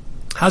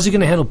 How's he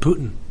going to handle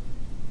Putin?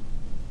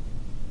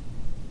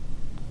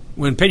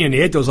 When Peña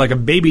Nieto is like a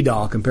baby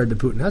doll compared to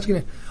Putin. How's he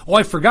going to... Oh,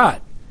 I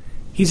forgot.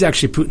 He's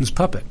actually Putin's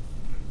puppet.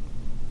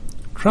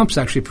 Trump's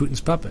actually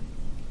Putin's puppet.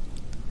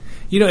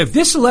 You know, if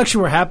this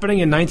election were happening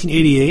in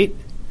 1988,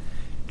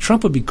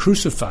 Trump would be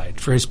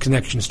crucified for his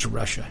connections to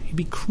Russia. He'd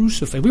be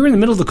crucified. We were in the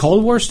middle of the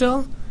Cold War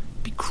still.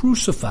 He'd be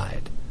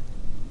crucified.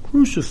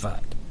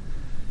 Crucified.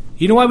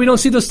 You know why we don't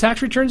see those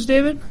tax returns,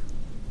 David?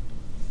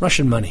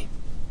 Russian money.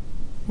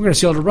 We're going to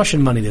see all the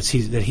Russian money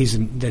that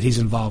he's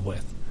involved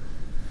with.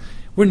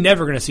 We're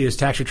never going to see his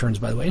tax returns,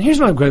 by the way. And here's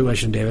my great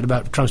question, David,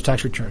 about Trump's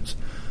tax returns.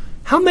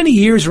 How many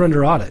years are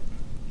under audit?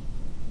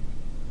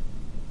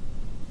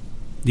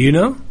 Do you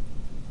know?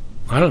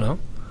 I don't know.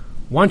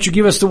 Why don't you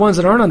give us the ones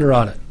that aren't under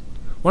audit?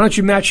 Why don't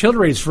you match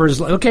Hillary's for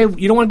his... Okay,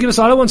 you don't want to give us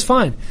all the ones?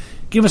 Fine.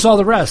 Give us all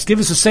the rest. Give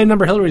us the same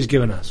number Hillary's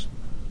given us.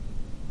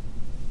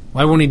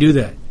 Why won't he do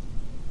that?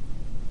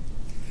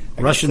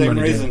 Russian money.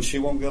 Same reason she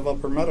won't give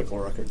up her medical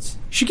records.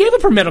 She gave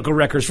up her medical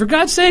records. For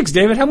God's sakes,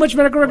 David, how much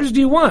medical records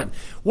do you want?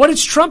 What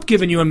has Trump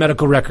given you in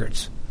medical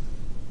records?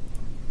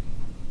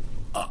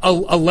 A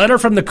letter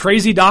from the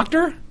crazy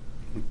doctor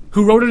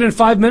who wrote it in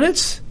 5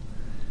 minutes?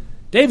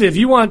 David, if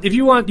you want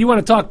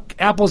to talk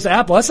apples to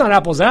apples, that's not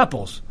apples to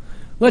apples.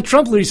 Let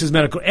Trump release his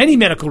any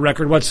medical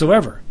record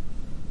whatsoever.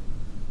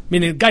 I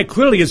mean, the guy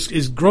clearly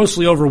is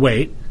grossly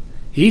overweight.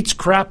 He eats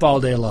crap all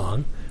day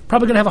long.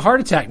 Probably going to have a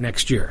heart attack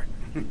next year.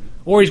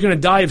 Or he's going to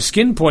die of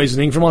skin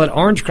poisoning from all that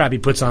orange crap he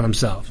puts on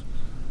himself.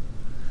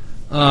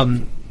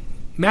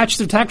 Match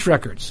the tax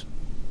records.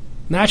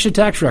 Match the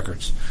tax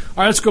records.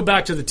 All right, let's go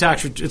back to the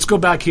tax. Let's go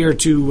back here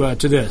to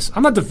this.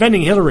 I'm not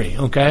defending Hillary,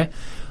 okay?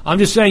 I'm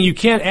just saying you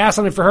can't ask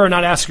something for her and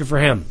not ask it for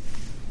him.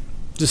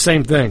 It's the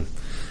same thing.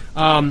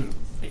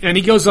 And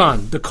he goes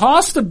on, the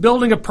cost of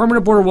building a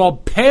permanent border wall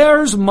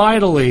pales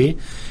mightily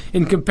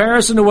in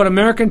comparison to what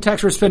American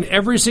taxpayers spend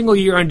every single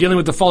year on dealing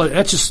with the fallout.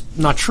 That's just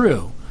not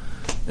true.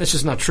 That's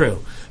just not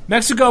true.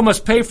 Mexico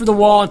must pay for the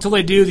wall until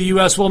they do. The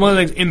U.S. will, among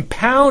other things,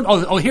 impound.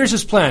 Here's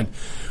his plan.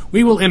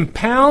 We will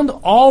impound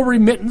all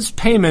remittance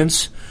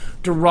payments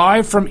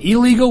derived from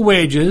illegal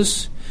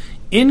wages,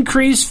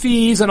 increase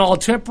fees on all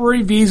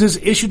temporary visas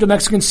issued to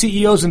Mexican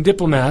CEOs and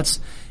diplomats,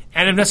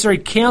 and if necessary,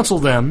 cancel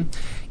them.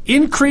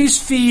 Increase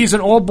fees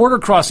on all border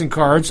crossing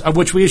cards, of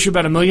which we issue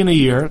about 1 million a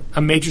year,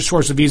 a major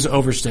source of visa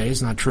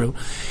overstays, not true.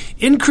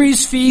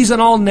 Increase fees on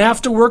all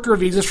NAFTA worker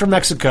visas from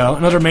Mexico,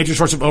 another major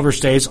source of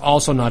overstays,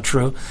 also not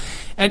true.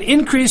 And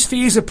increase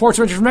fees at ports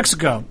of entry from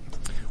Mexico.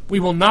 We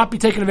will not be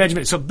taking advantage of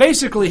it. So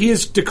basically, he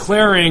is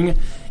declaring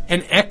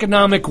an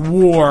economic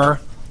war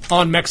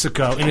on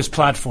Mexico in his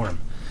platform.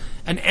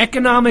 An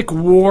economic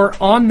war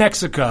on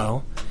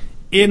Mexico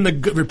in the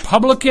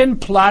Republican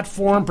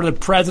platform for the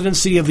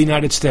presidency of the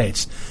United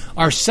States.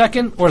 Our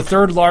second or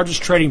third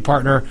largest trading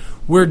partner,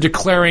 we're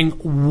declaring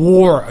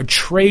war, a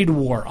trade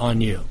war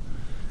on you.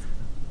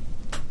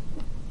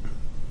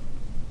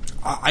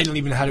 I don't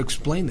even know how to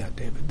explain that,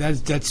 David.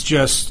 That's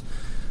just,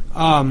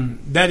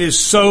 that is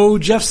so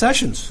Jeff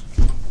Sessions.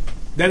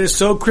 That is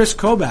so Chris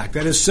Kobach.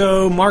 That is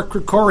so Mark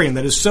Krikorian.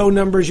 That is so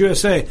Numbers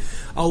USA.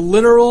 A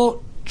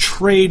literal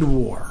trade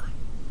war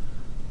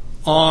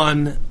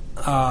on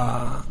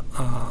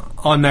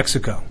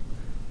Mexico.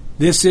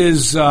 This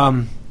is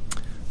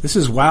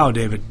wow,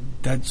 David.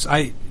 That's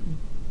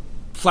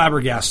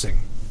flabbergasting.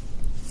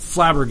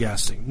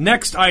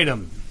 Next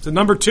item, the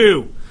number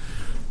 2.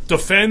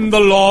 Defend the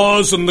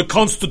laws and the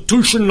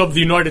Constitution of the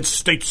United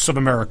States of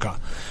America.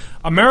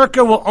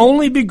 America will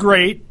only be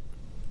great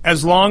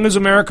as long as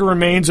America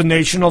remains a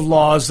nation of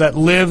laws that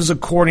lives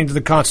according to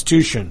the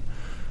Constitution.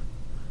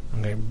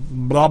 Okay,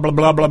 blah, blah,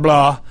 blah, blah,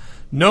 blah.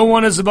 No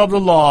one is above the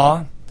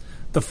law.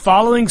 The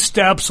following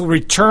steps will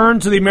return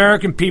to the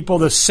American people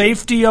the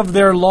safety of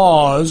their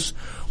laws,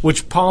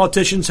 which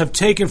politicians have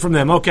taken from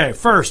them. Okay,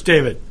 first,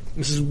 David,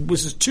 this is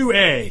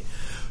 2A.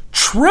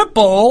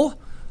 Triple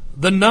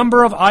the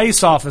number of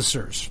ICE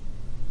officers.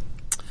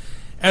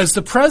 As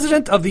the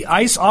president of the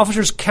ICE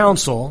Officers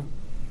Council,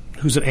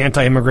 who's an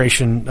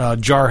anti-immigration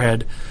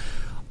jarhead,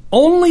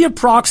 only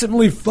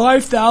approximately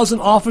 5,000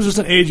 officers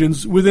and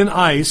agents within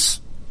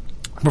ICE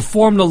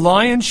perform the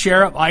lion's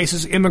share of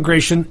ICE's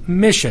immigration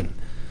mission,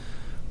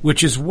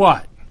 which is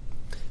what?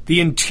 The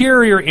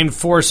interior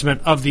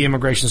enforcement of the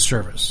Immigration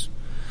Service.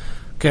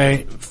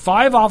 Okay,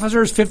 5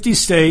 officers, 50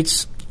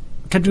 states,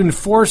 attempt to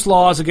enforce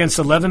laws against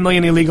 11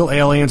 million illegal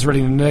aliens already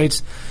in the United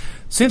States.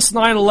 Since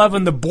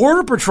 9/11, the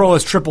Border Patrol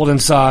has tripled in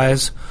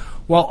size,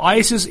 while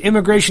ICE's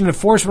immigration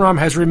enforcement arm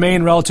has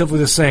remained relatively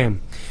the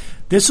same.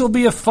 This will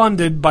be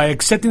funded by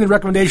accepting the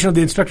recommendation of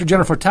the Inspector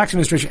General for Tax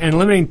Administration and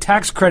eliminating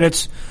tax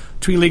credits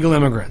to illegal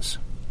immigrants.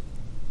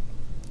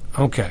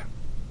 Okay.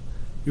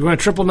 You want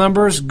to triple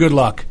numbers? Good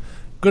luck.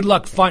 Good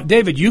luck.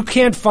 David, you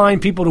can't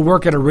find people to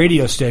work at a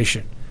radio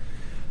station.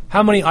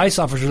 How many ICE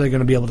officers are they going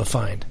to be able to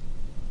find?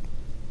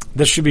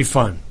 This should be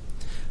fun.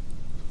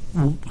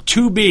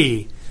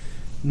 2B,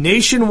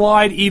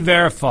 nationwide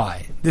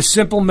E-Verify. This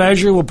simple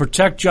measure will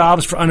protect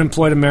jobs for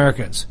unemployed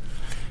Americans.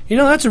 You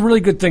know, that's a really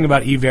good thing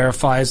about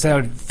E-Verify is that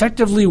it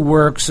effectively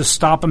works to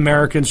stop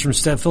Americans from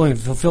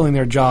fulfilling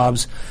their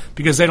jobs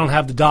because they don't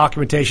have the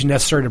documentation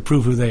necessary to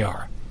prove who they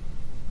are.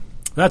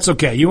 That's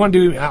okay. You want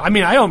to do, I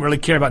don't really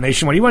care about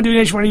nationwide. You want to do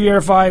nationwide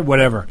E-Verify?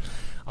 Whatever.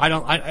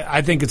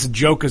 I think it's a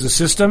joke as a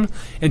system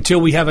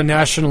until we have a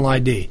national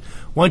ID.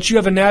 Once you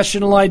have a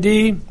national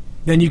ID,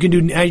 then you can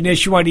do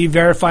nationwide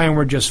E-Verify and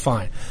we're just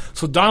fine.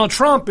 So Donald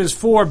Trump is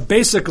for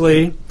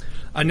basically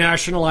a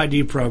national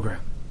ID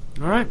program.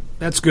 All right?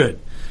 That's good.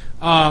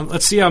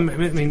 Let's see.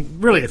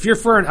 Really, if you're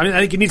for, I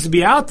think it needs to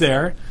be out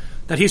there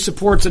that he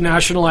supports a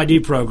national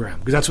ID program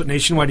because that's what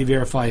nationwide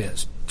E-Verify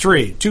is.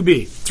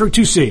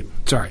 2C.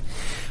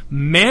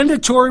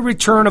 Mandatory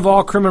return of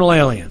all criminal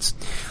aliens.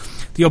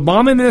 The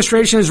Obama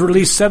administration has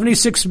released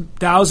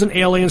 76,000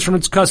 aliens from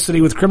its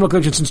custody with criminal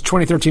convictions since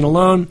 2013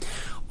 alone.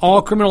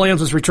 All criminal aliens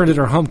must return to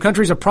their home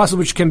countries, a process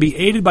which can be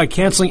aided by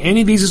canceling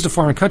any visas to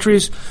foreign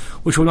countries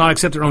which will not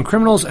accept their own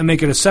criminals and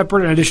make it a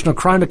separate and additional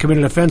crime to commit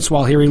an offense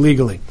while here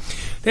illegally.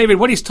 David,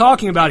 what he's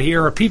talking about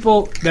here are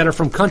people that are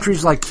from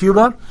countries like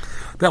Cuba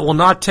that will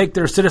not take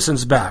their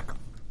citizens back,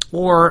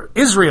 or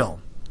Israel,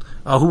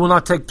 who will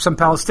not take some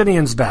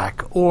Palestinians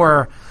back,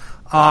 or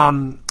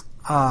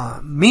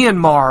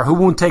Myanmar, who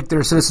won't take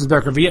their citizens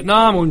back, or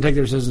Vietnam, who won't take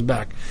their citizens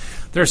back.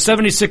 There are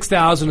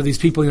 76,000 of these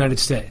people in the United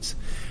States.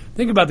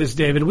 Think about this,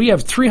 David. We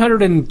have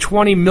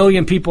 320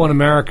 million people in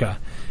America,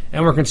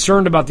 and we're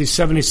concerned about these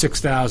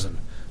 76,000.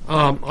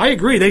 I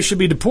agree they should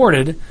be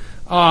deported.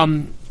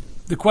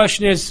 The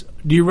question is,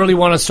 do you really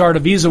want to start a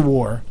visa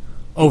war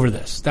over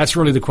this? That's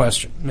really the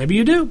question. Maybe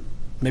you do.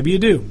 Maybe you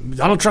do.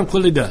 Donald Trump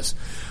clearly does.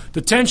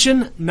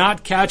 Detention,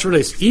 not catch,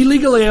 release.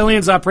 Illegal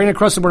aliens operating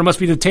across the border must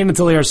be detained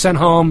until they are sent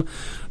home.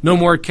 No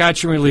more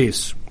catch and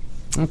release.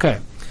 Okay.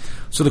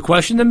 So the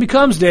question then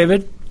becomes,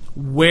 David,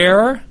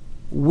 where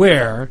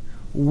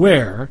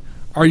where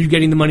are you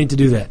getting the money to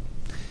do that?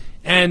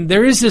 And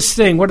there is this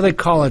thing, what do they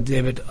call it,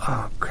 David?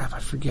 Oh, crap, I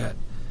forget.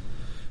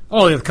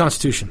 Oh, the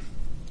Constitution.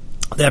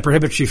 That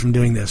prohibits you from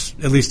doing this,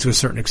 at least to a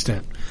certain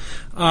extent.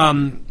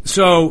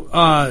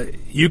 So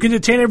you can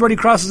detain everybody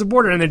who crosses the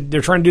border, and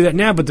they're trying to do that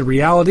now, but the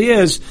reality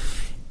is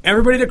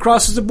everybody that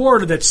crosses the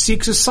border that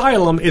seeks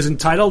asylum is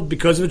entitled,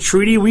 because of a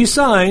treaty we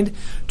signed,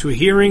 to a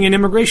hearing in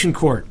immigration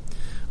court,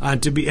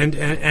 to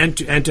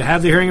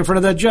have the hearing in front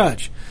of that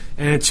judge.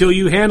 And until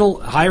you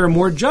hire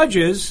more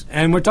judges,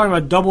 and we're talking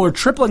about double or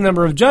triple the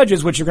number of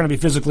judges, which are going to be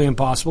physically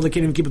impossible, they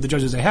can't even keep up the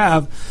judges they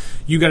have,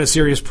 you got a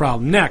serious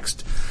problem.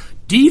 Next,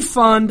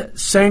 defund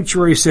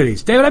sanctuary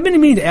cities. David, I've been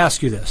meaning to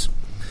ask you this,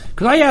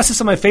 because I asked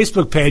this on my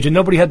Facebook page and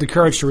nobody had the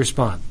courage to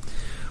respond.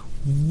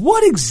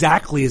 What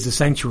exactly is a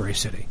sanctuary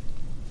city?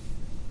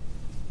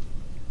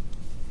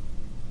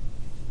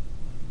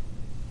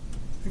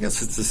 I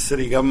guess it's the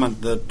city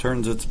government that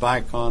turns its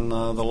back on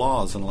the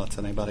laws and lets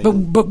anybody.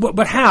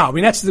 But how? I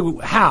mean, that's the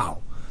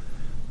how.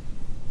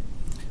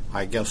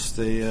 I guess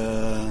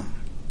through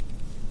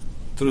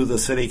the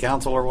city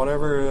council or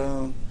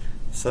whatever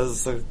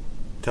tells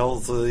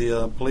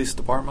the police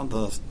department,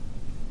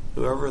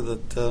 whoever,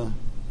 that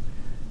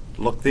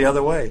look the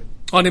other way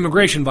on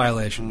immigration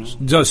violations.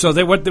 Mm-hmm.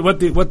 So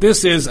what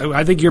this is,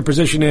 I think your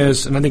position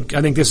is, and I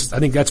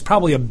think that's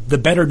probably the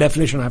better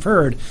definition I've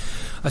heard.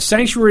 A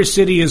sanctuary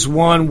city is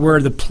one where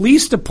the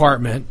police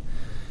department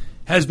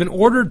has been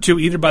ordered to,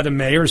 either by the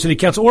mayor or city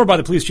council or by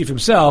the police chief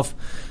himself,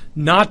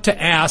 not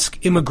to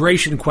ask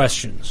immigration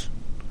questions.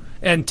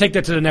 And take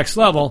that to the next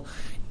level.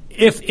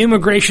 If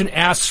immigration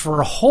asks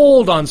for a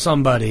hold on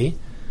somebody,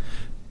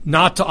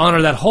 not to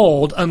honor that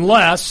hold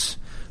unless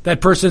that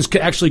person is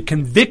actually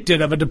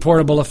convicted of a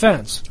deportable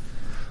offense.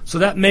 So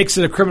that makes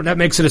it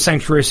a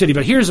sanctuary city.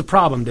 But here's the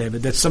problem,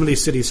 David, that some of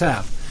these cities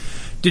have.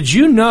 Did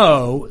you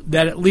know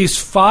that at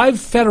least 5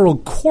 federal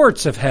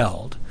courts have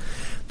held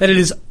that it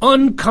is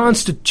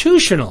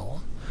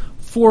unconstitutional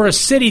for a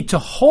city to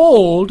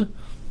hold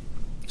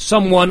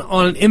someone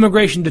on an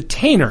immigration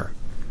detainer?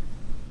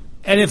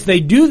 And if they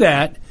do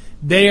that,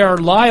 they are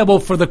liable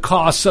for the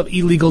costs of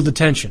illegal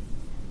detention.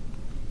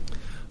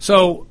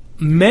 So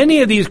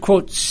many of these,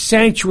 quote,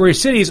 sanctuary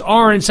cities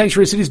are in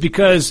sanctuary cities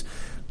because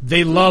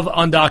they love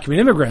undocumented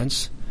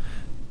immigrants.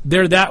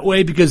 They're that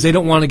way because they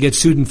don't want to get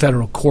sued in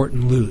federal court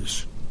and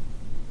lose.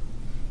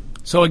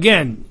 So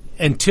again,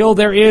 until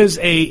there is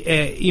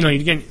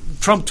again,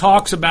 Trump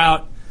talks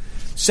about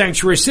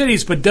sanctuary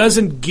cities, but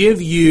doesn't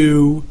give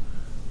you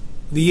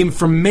the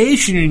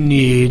information you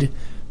need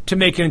to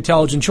make an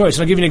intelligent choice.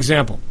 And I'll give you an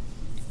example.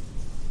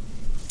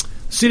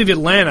 The city of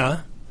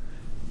Atlanta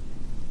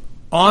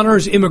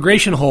honors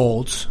immigration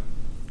holds,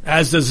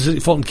 as does the city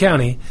of Fulton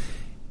County,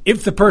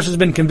 if the person's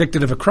been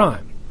convicted of a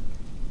crime,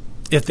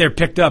 if they're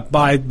picked up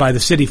by the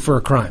city for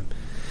a crime.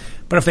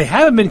 But if they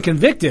haven't been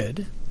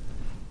convicted,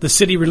 the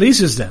city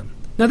releases them.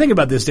 Now think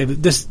about this,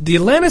 David. The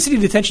Atlanta City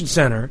Detention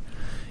Center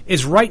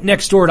is right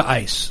next door to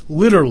ICE,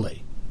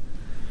 literally.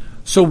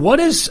 So what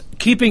is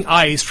keeping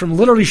ICE from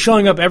literally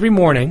showing up every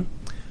morning,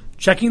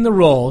 checking the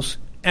rolls,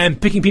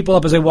 and picking people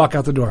up as they walk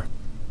out the door?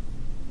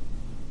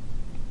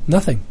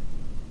 Nothing.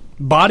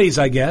 Bodies,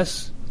 I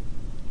guess.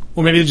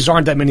 Or maybe there just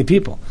aren't that many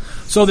people.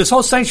 So this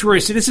whole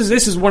sanctuary city,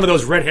 this is one of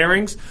those red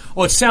herrings.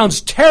 Oh, it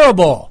sounds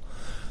terrible.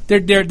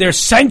 They're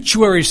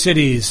sanctuary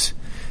cities,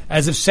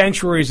 as if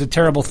sanctuary is a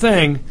terrible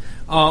thing,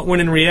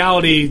 when in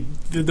reality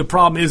the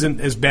problem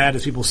isn't as bad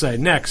as people say.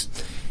 Next,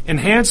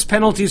 enhanced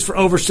penalties for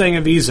overstaying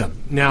a visa.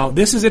 Now,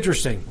 this is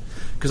interesting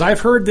because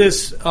I've heard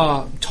this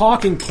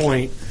talking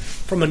point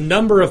from a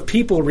number of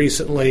people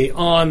recently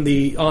on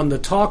the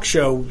talk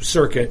show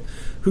circuit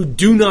who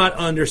do not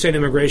understand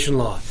immigration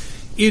law.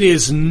 It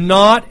is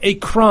not a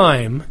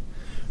crime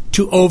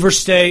to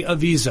overstay a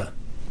visa.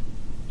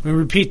 Let me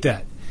repeat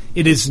that.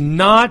 It is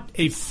not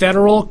a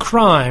federal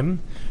crime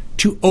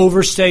to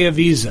overstay a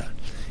visa.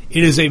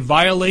 It is a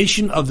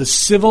violation of the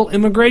civil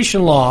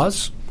immigration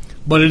laws,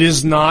 but it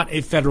is not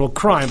a federal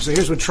crime. So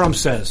here's what Trump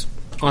says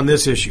on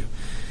this issue.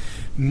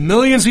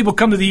 Millions of people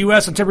come to the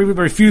U.S. and temporary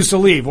people refuse to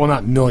leave. Well,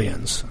 not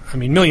millions. I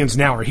mean, millions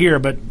now are here,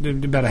 but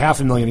about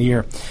 500,000 a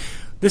year.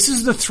 This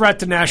is the threat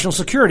to national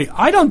security.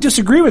 I don't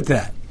disagree with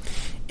that.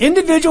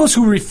 Individuals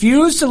who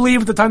refuse to leave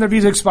at the time their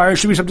visa expires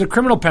should be subject to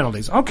criminal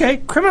penalties. Okay,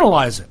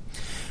 criminalize it.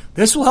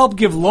 This will help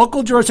give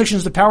local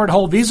jurisdictions the power to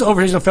hold visa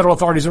overstays until federal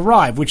authorities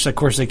arrive, which, of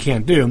course, they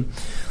can't do.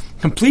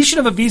 Completion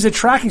of a visa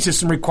tracking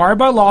system required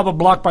by law but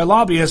blocked by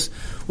lobbyists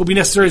will be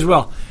necessary as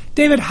well.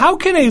 David, how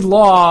can a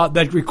law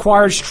that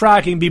requires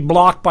tracking be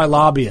blocked by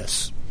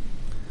lobbyists?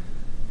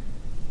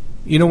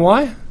 You know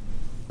why?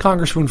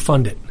 Congress won't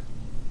fund it.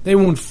 They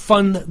won't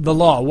fund the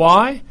law.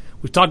 Why?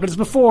 We've talked about this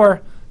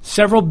before.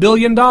 Several $1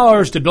 billion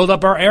to build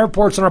up our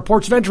airports and our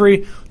ports of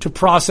entry to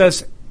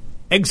process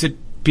exit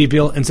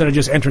people instead of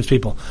just entrance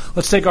people.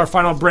 Let's take our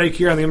final break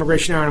here on the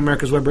Immigration Hour on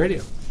America's Web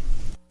Radio.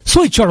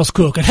 Soy Charles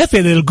Cook, el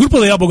jefe del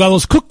grupo de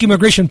abogados Cook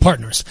Immigration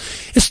Partners.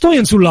 Estoy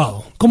en su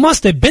lado. Con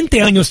más de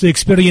 20 años de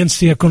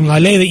experiencia con la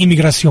ley de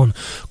inmigración,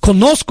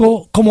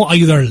 conozco cómo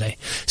ayudarle.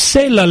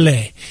 Sé la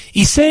ley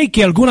y sé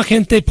que alguna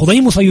gente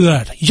podemos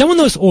ayudar.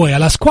 Llámanos hoy a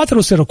las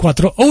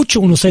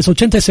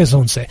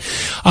 404-816-8611,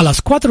 a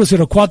las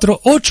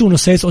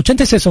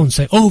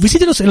 404-816-8611 o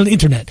visítenos en el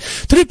internet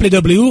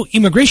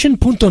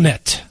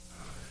www.immigration.net.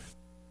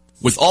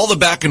 With all the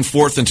back and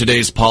forth in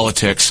today's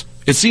politics,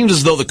 it seems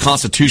as though the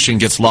Constitution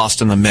gets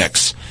lost in the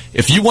mix.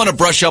 If you want to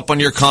brush up on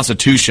your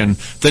Constitution,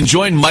 then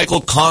join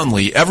Michael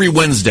Conley every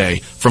Wednesday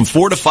from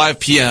 4 to 5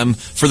 p.m.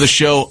 for the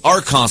show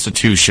Our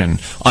Constitution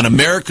on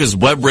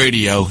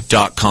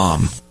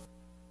americaswebradio.com.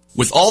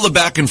 With all the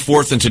back and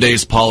forth in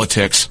today's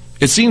politics,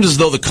 it seems as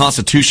though the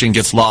Constitution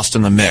gets lost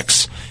in the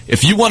mix.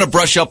 If you want to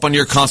brush up on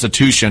your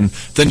Constitution,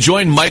 then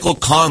join Michael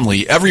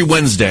Conley every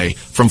Wednesday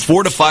from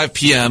 4 to 5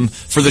 p.m.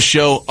 for the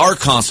show Our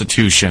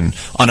Constitution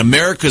on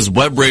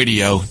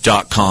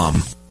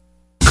americaswebradio.com.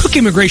 Cook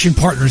Immigration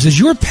Partners is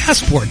your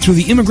passport through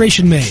the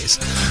immigration maze.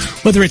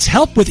 Whether it's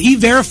help with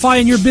E-Verify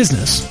in your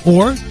business,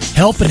 or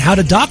help in how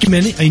to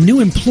document a new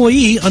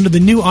employee under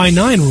the new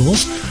I-9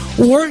 rules,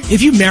 or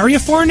if you marry a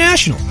foreign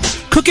national,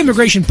 Cook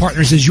Immigration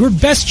Partners is your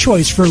best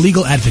choice for a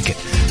legal advocate.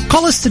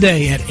 Call us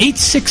today at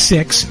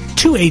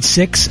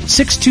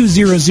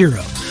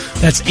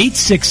 866-286-6200. That's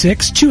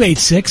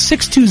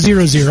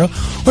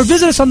 866-286-6200, or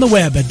visit us on the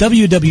web at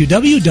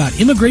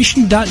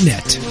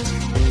www.immigration.net.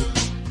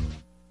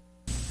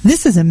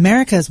 This is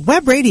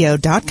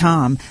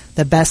americaswebradio.com,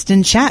 the best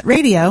in chat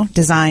radio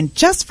designed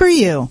just for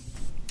you.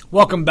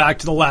 Welcome back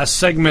to the last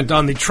segment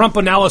on the Trump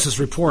Analysis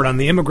Report on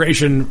the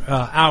Immigration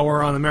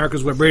Hour on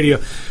America's Web Radio.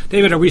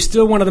 David, are we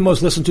still one of the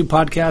most listened to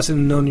podcasts in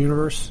the known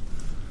universe?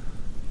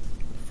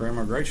 For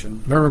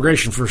immigration. For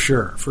immigration, for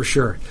sure, for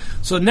sure.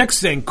 So next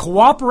thing,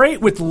 cooperate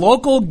with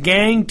local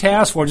gang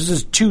task force. This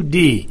is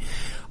 2D.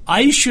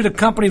 ICE should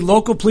accompany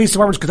local police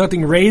departments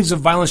conducting raids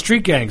of violent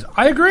street gangs.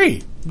 I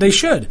agree. They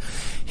should.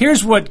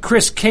 Here's what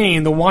Chris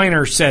Kane, the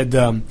whiner, said.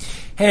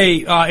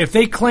 If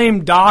they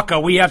claim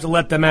DACA, we have to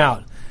let them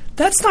out.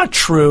 That's not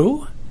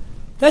true.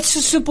 That's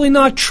just simply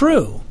not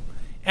true.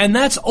 And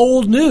that's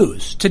old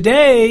news.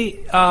 Today,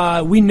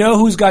 we know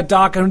who's got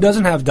DACA and who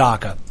doesn't have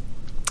DACA.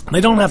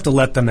 They don't have to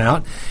let them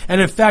out.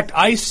 And in fact,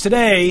 ICE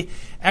today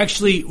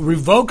actually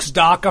revokes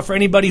DACA for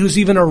anybody who's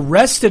even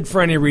arrested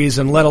for any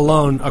reason, let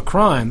alone a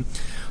crime.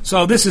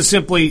 So this is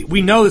simply,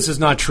 we know this is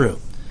not true.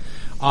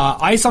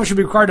 ICE officers should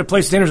be required to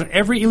place detainers on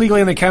every illegal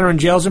alien they encounter in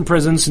jails and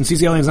prisons, since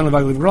these aliens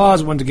unviolated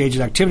laws, want to engage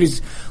in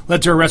activities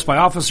led to arrest by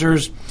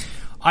officers.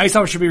 ICE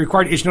officers should be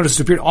required to issue notice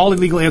to appear to all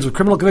illegal aliens with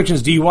criminal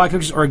convictions, DUI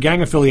convictions, or a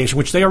gang affiliation,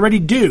 which they already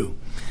do.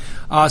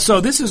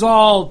 So this is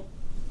all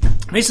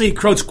basically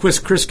quotes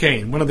Chris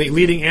Kane, one of the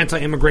leading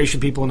anti-immigration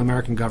people in the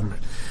American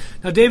government.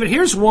 Now, David,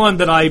 here's one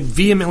that I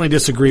vehemently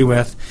disagree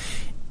with.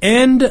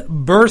 End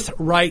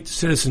birthright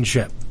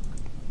citizenship.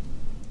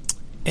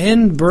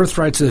 End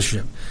birthright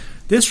citizenship.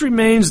 This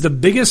remains the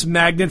biggest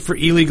magnet for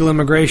illegal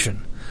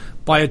immigration.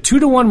 By a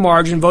 2-to-1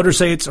 margin, voters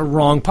say it's a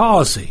wrong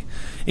policy,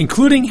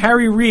 including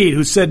Harry Reid,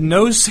 who said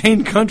no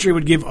sane country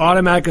would give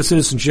automatic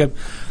citizenship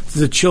to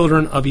the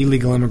children of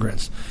illegal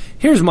immigrants.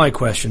 Here's my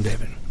question,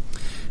 David.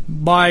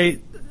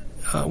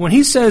 When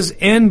he says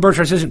end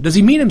birthright citizenship, does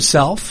he mean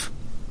himself?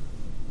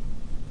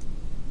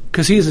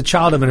 Because he is a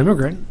child of an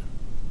immigrant.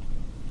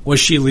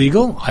 Was she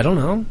legal? I don't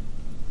know.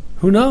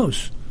 Who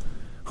knows?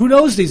 Who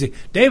knows these things?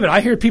 David,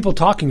 I hear people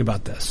talking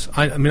about this.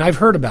 I mean, I've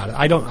heard about it.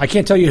 I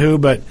can't tell you who,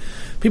 but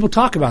people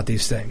talk about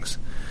these things.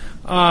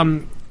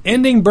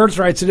 Ending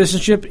birthright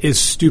citizenship is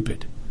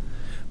stupid.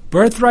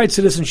 Birthright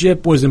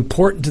citizenship was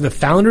important to the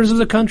founders of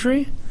the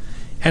country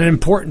and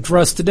important for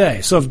us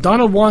today. So if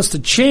Donald wants to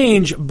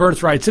change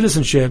birthright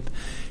citizenship,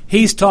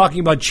 he's talking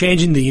about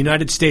changing the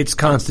United States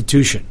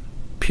Constitution.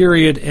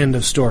 Period. End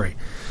of story.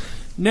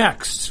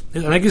 Next, I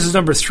think this is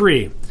number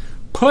 3.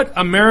 Put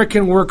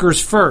American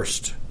workers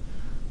first.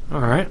 All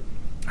right.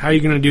 How are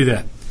you going to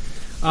do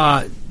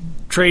that?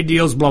 Trade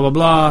deals, blah, blah,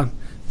 blah,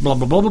 blah,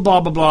 blah, blah, blah,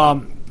 blah, blah,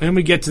 blah. And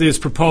we get to these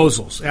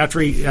proposals after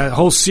a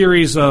whole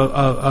series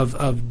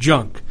of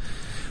junk.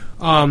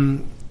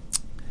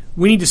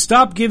 We need to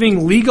stop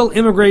giving legal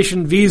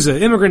immigrant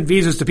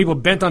visas to people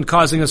bent on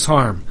causing us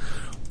harm.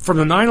 From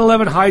the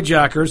 9/11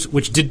 hijackers,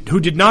 who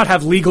did not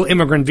have legal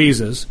immigrant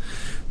visas,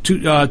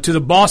 to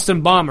the Boston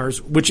bombers,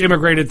 which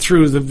immigrated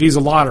through the visa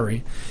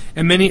lottery,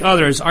 and many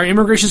others, our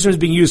immigration system is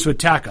being used to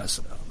attack us.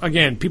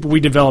 Again, people we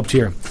developed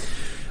here.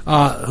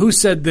 Who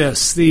said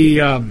this?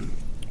 The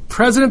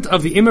president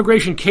of the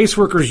Immigration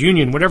Caseworkers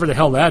Union, whatever the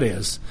hell that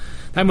is.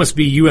 That must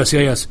be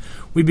USCIS.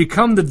 We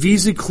become the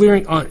visa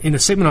clearing, in a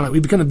statement on it, we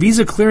become the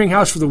visa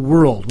clearinghouse for the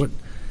world.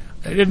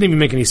 It didn't even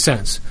make any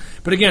sense.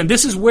 But again,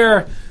 this is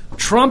where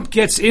Trump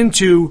gets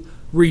into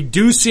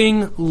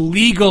reducing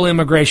legal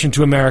immigration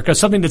to America,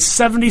 something that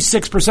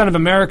 76% of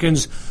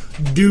Americans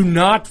do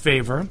not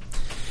favor.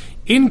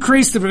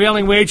 Increase the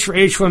prevailing wage for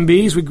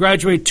H-1Bs. We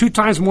graduate 2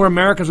 times more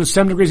Americans with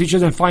STEM degrees each year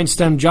than find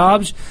STEM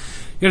jobs.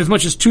 Yet as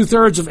much as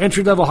 2/3 of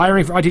entry-level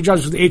hiring for IT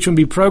jobs with the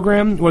H-1B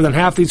program. More than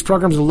half of these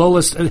programs are low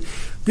list.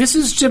 This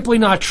is simply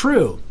not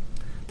true.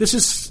 This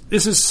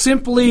is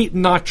simply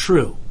not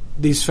true,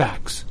 these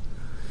facts.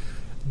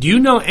 Do you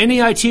know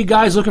any IT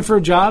guys looking for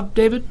a job,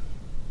 David,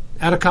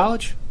 out of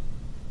college?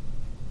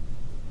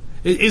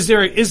 Is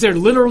there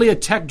literally a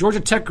Georgia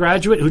Tech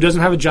graduate who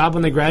doesn't have a job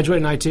when they graduate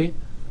in IT?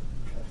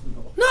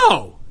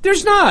 No,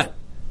 there's not.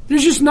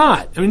 There's just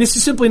not. I mean, this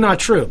is simply not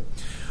true.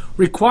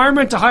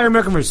 Requirement to hire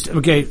Americans.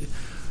 Okay,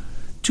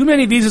 too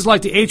many visas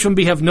like the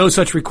H-1B have no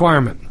such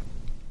requirement.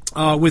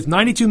 With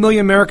 92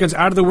 million Americans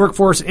out of the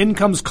workforce,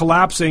 incomes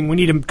collapsing, we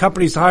need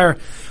companies to hire.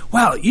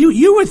 Wow,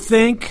 you would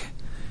think,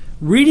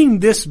 reading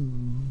this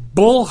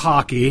bull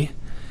hockey,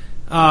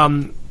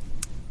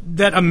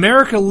 that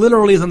America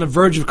literally is on the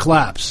verge of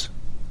collapse.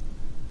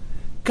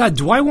 God,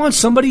 do I want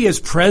somebody as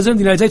president of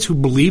the United States who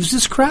believes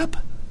this crap?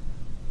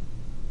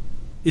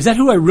 Is that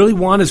who I really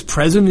want as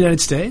president of the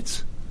United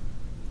States?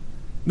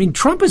 I mean,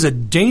 Trump is a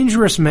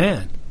dangerous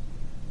man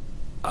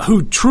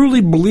who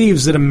truly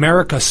believes that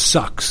America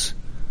sucks.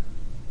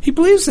 He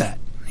believes that.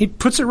 He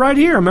puts it right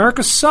here.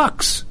 America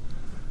sucks.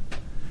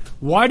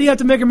 Why do you have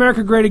to make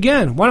America great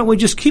again? Why don't we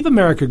just keep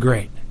America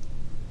great?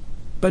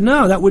 But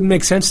no, that wouldn't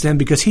make sense to him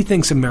because he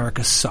thinks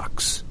America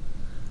sucks.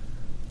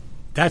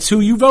 That's who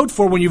you vote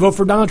for when you vote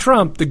for Donald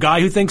Trump, the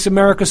guy who thinks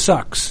America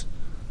sucks.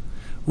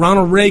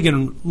 Ronald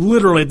Reagan,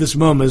 literally at this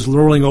moment, is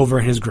rolling over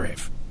in his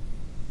grave.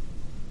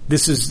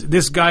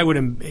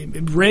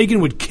 Reagan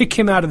would kick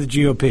him out of the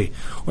GOP.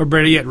 Or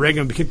better yet,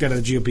 Reagan would be kicked out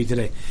of the GOP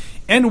today.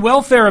 End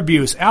welfare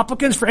abuse.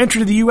 Applicants for entry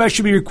to the U.S.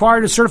 should be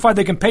required to certify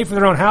they can pay for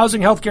their own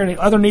housing, health care, and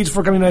other needs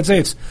before coming to the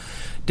United States.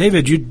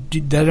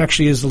 David, that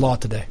actually is the law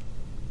today.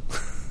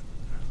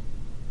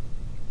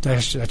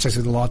 That's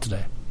actually the law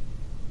today.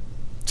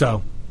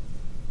 So,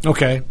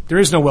 okay, there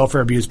is no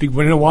welfare abuse. You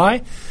know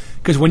why?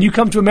 Because when you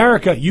come to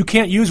America, you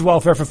can't use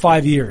welfare for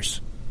 5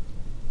 years.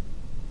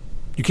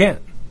 You can't.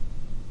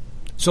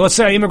 So let's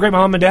say I immigrate my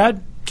mom and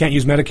dad, can't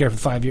use Medicare for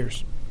 5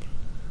 years.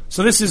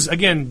 So this is,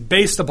 again,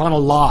 based upon a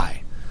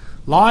lie.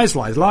 Lies.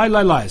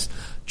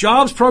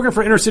 Jobs program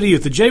for inner-city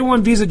youth. The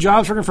J-1 visa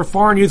jobs program for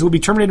foreign youth will be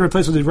terminated and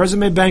replaced with a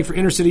resume bank for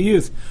inner-city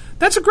youth.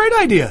 That's a great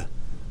idea.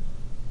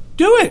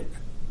 Do it.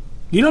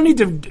 You don't need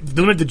to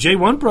limit the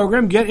J-1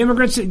 program. Get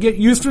immigrants, get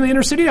youth from the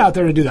inner city out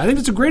there to do that. I think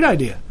that's a great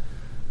idea.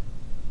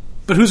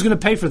 But who's going to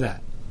pay for that?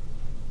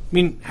 I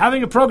mean,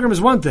 having a program is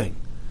one thing.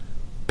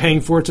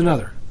 Paying for it's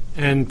another.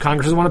 And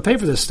Congress doesn't want to pay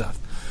for this stuff.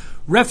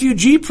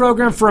 Refugee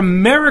program for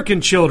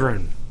American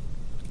children.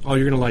 Oh,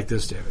 you're going to like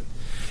this, David.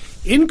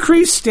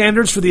 Increase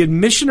standards for the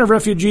admission of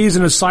refugees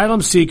and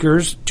asylum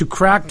seekers to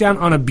crack down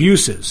on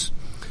abuses,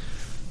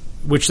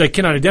 which they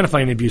cannot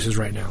identify any abuses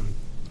right now.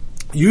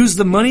 Use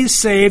the money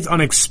saved on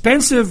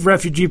expensive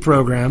refugee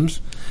programs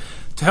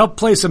to help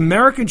place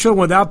American children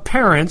without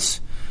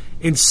parents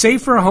in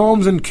safer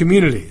homes and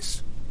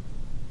communities.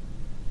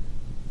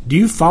 Do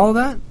you follow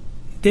that,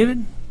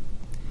 David?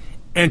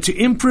 And to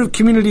improve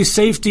community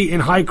safety in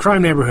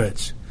high-crime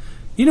neighborhoods.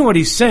 You know what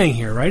he's saying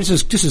here, right?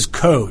 This is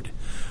code.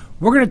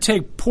 We're going to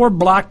take poor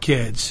black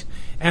kids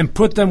and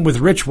put them with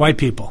rich white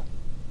people.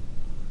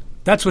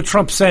 That's what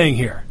Trump's saying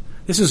here.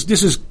 This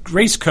is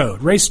race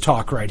code, race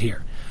talk right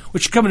here,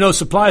 which should come in no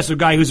surprise to a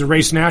guy who's a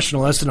race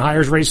nationalist and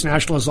hires race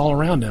nationalists all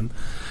around him.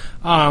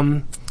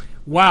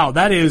 Wow,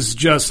 that is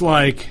just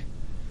like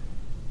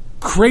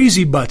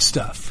crazy butt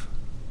stuff.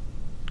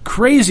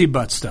 Crazy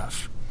butt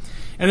stuff.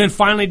 And then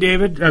finally,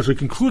 David, as we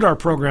conclude our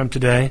program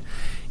today,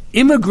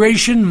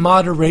 immigration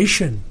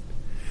moderation.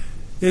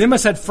 They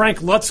must have had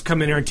Frank Lutz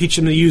come in here and teach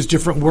them to use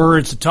different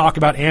words to talk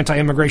about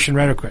anti-immigration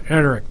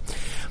rhetoric.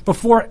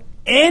 Before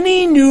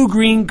any new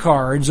green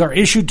cards are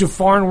issued to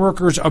foreign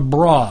workers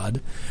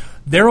abroad,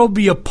 there will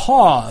be a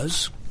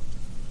pause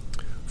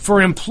for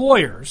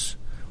employers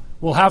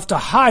will have to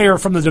hire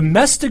from the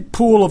domestic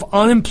pool of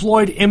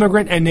unemployed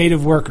immigrant and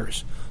native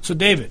workers. So,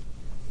 David,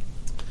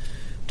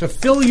 to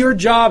fill your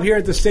job here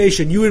at the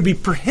station, you would be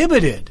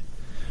prohibited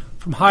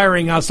from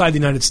hiring outside the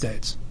United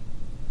States.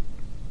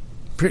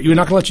 We're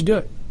not going to let you do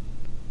it.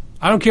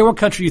 I don't care what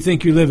country you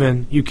think you live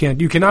in. You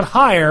cannot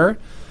hire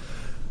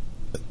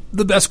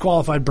the best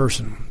qualified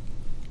person.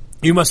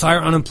 You must hire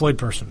an unemployed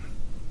person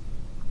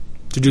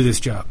to do this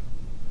job.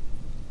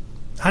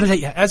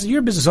 As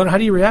you're a business owner, how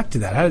do you react to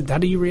that? How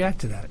do you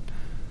react to that?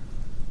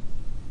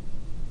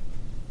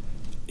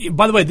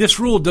 By the way, this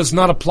rule does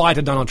not apply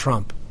to Donald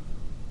Trump.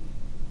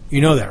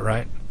 You know that,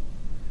 right?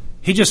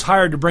 He just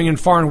hired to bring in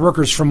foreign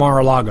workers from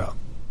Mar-a-Lago.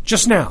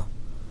 Just now.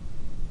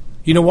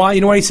 You know why?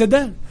 You know why he said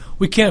that?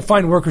 We can't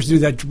find workers to do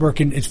that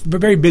work. It's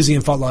very busy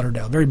in Fort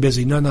Lauderdale. Very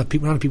busy. Not enough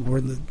people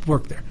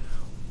work there.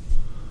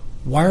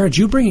 Why aren't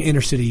you bringing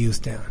inner city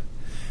youth down?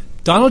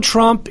 Donald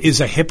Trump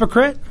is a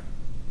hypocrite.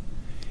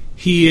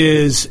 He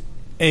is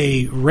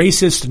a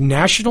racist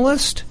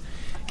nationalist.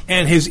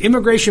 And his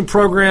immigration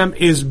program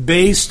is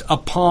based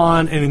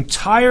upon an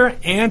entire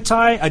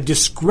a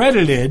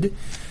discredited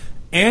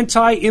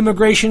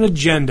anti-immigration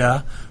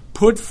agenda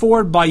put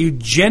forward by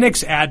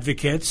eugenics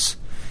advocates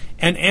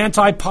and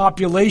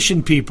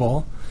anti-population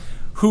people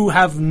who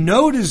have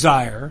no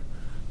desire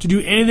to do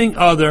anything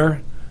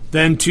other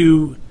than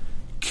to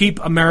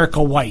keep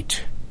America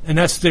white. And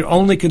that's their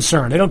only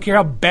concern. They don't care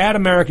how bad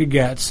America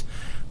gets.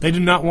 They do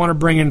not want to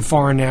bring in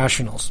foreign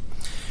nationals.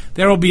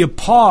 There will be a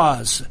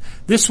pause.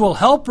 This will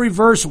help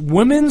reverse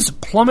women's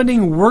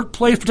plummeting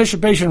workplace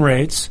participation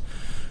rates,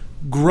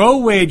 grow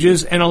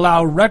wages, and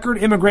allow record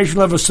immigration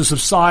levels to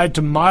subside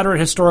to moderate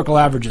historical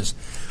averages.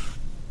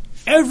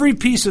 Every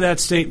piece of that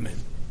statement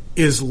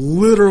is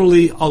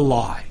literally a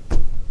lie.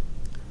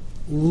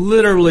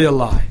 Literally a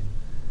lie.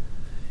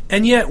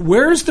 And yet,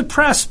 where's the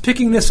press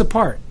picking this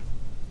apart?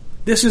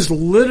 This is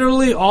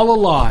literally all a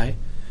lie.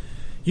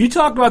 You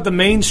talk about the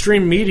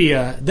mainstream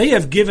media. They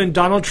have given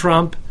Donald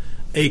Trump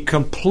a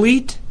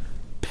complete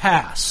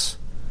pass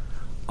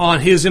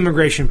on his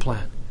immigration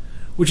plan,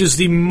 which is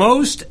the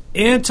most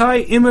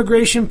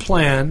anti-immigration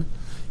plan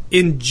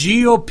in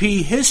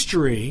GOP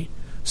history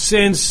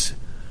since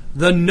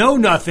the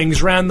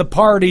Know-Nothings ran the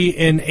party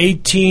in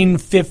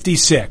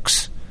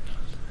 1856.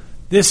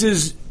 This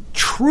is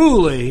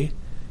truly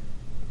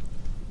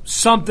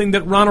something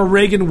that Ronald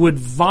Reagan would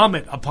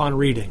vomit upon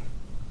reading.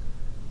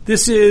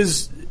 This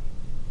is,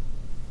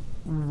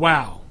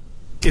 wow,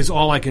 is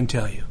all I can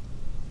tell you.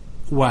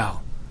 Wow.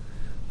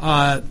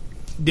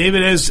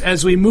 David,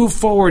 as we move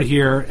forward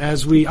here, I'm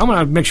going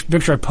to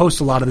make sure I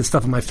post a lot of this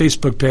stuff on my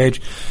Facebook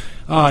page.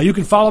 You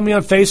can follow me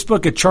on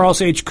Facebook at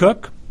Charles H.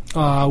 Cook,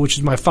 which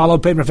is my follow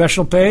page,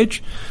 professional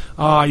page.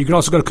 You can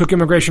also go to Cook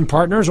Immigration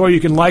Partners, or you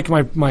can like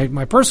my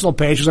personal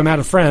page because I'm out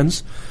of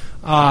friends.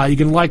 You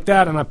can like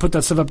that, and I put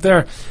that stuff up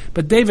there.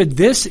 But, David,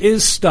 this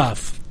is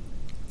stuff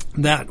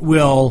that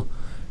will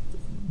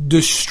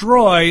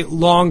destroy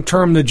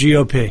long-term the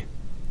GOP.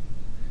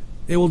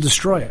 It will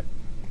destroy it.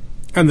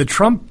 And the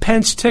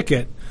Trump-Pence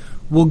ticket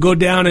will go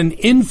down in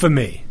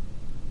infamous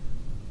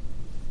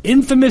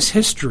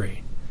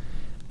history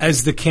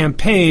as the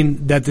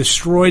campaign that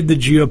destroyed the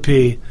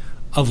GOP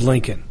of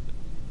Lincoln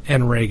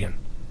and Reagan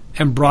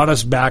and brought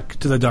us back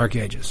to the Dark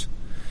Ages.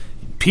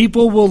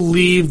 People will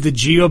leave the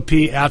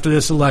GOP after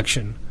this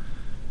election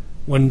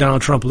when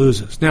Donald Trump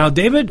loses. Now,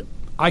 David,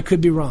 I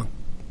could be wrong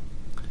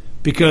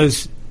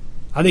because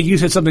I think you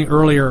said something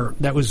earlier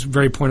that was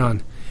very point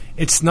on.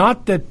 It's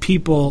not that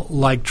people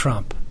like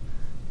Trump.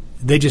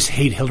 They just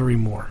hate Hillary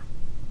more.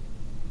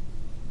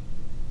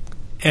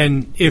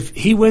 And if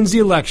he wins the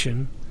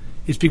election,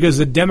 it's because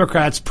the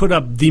Democrats put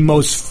up the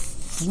most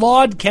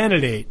flawed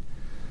candidate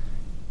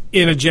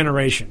in a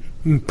generation,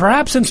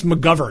 perhaps since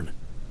McGovern.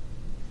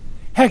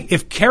 Heck,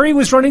 if Kerry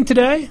was running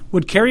today,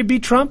 would Kerry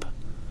beat Trump?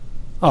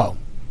 Oh,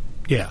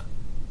 yeah.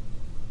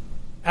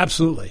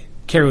 Absolutely.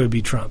 Kerry would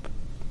beat Trump.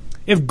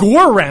 If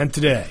Gore ran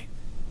today,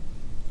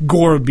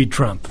 Gore would beat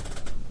Trump.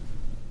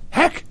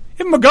 Heck,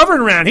 if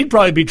McGovern ran, he'd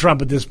probably beat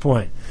Trump at this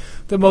point.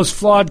 The most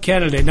flawed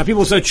candidate. Now,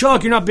 people say,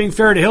 Chuck, you're not being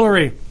fair to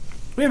Hillary.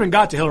 We haven't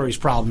got to Hillary's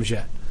problems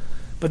yet.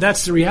 But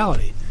that's the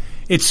reality.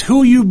 It's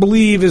who you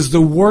believe is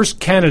the worst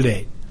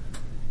candidate,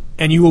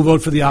 and you will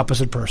vote for the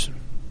opposite person.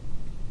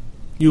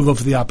 You will vote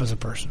for the opposite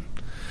person.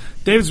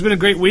 David, it's been a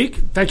great week.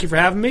 Thank you for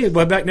having me.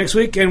 We'll be back next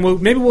week, and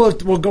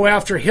we'll go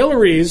after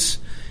Hillary's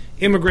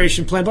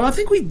immigration plan. But I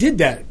think we did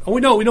that. Oh,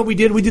 we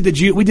did. We did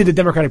the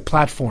Democratic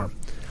platform.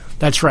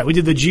 That's right. We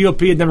did the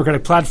GOP and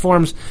Democratic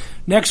platforms.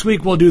 Next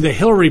week, we'll do the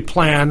Hillary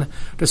plan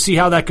to see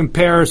how that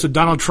compares to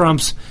Donald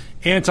Trump's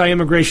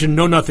anti-immigration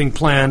know-nothing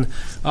plan,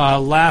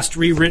 last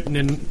rewritten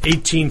in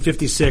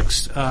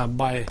 1856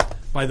 by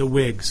the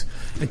Whigs.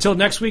 Until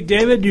next week,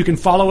 David, you can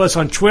follow us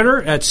on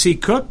Twitter at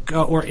ccook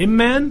or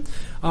imman.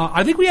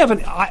 I think we have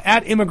an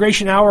at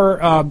Immigration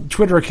Hour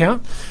Twitter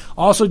account.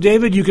 Also,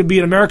 David, you can be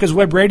at America's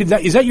Web Radio.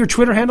 Is that your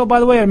Twitter handle,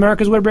 by the way, at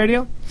America's Web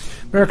Radio?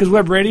 America's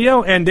Web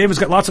Radio. And David's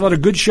got lots of other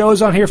good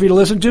shows on here for you to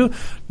listen to.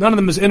 None of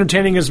them as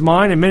entertaining as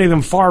mine, and many of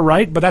them far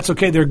right, but that's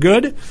okay. They're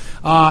good.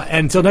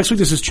 Until next week,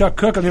 this is Chuck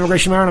Cook on the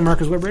Immigration Hour on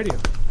America's Web Radio.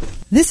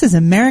 This is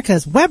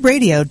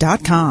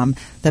America'sWebRadio.com,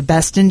 the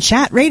best in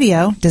chat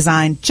radio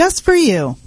designed just for you.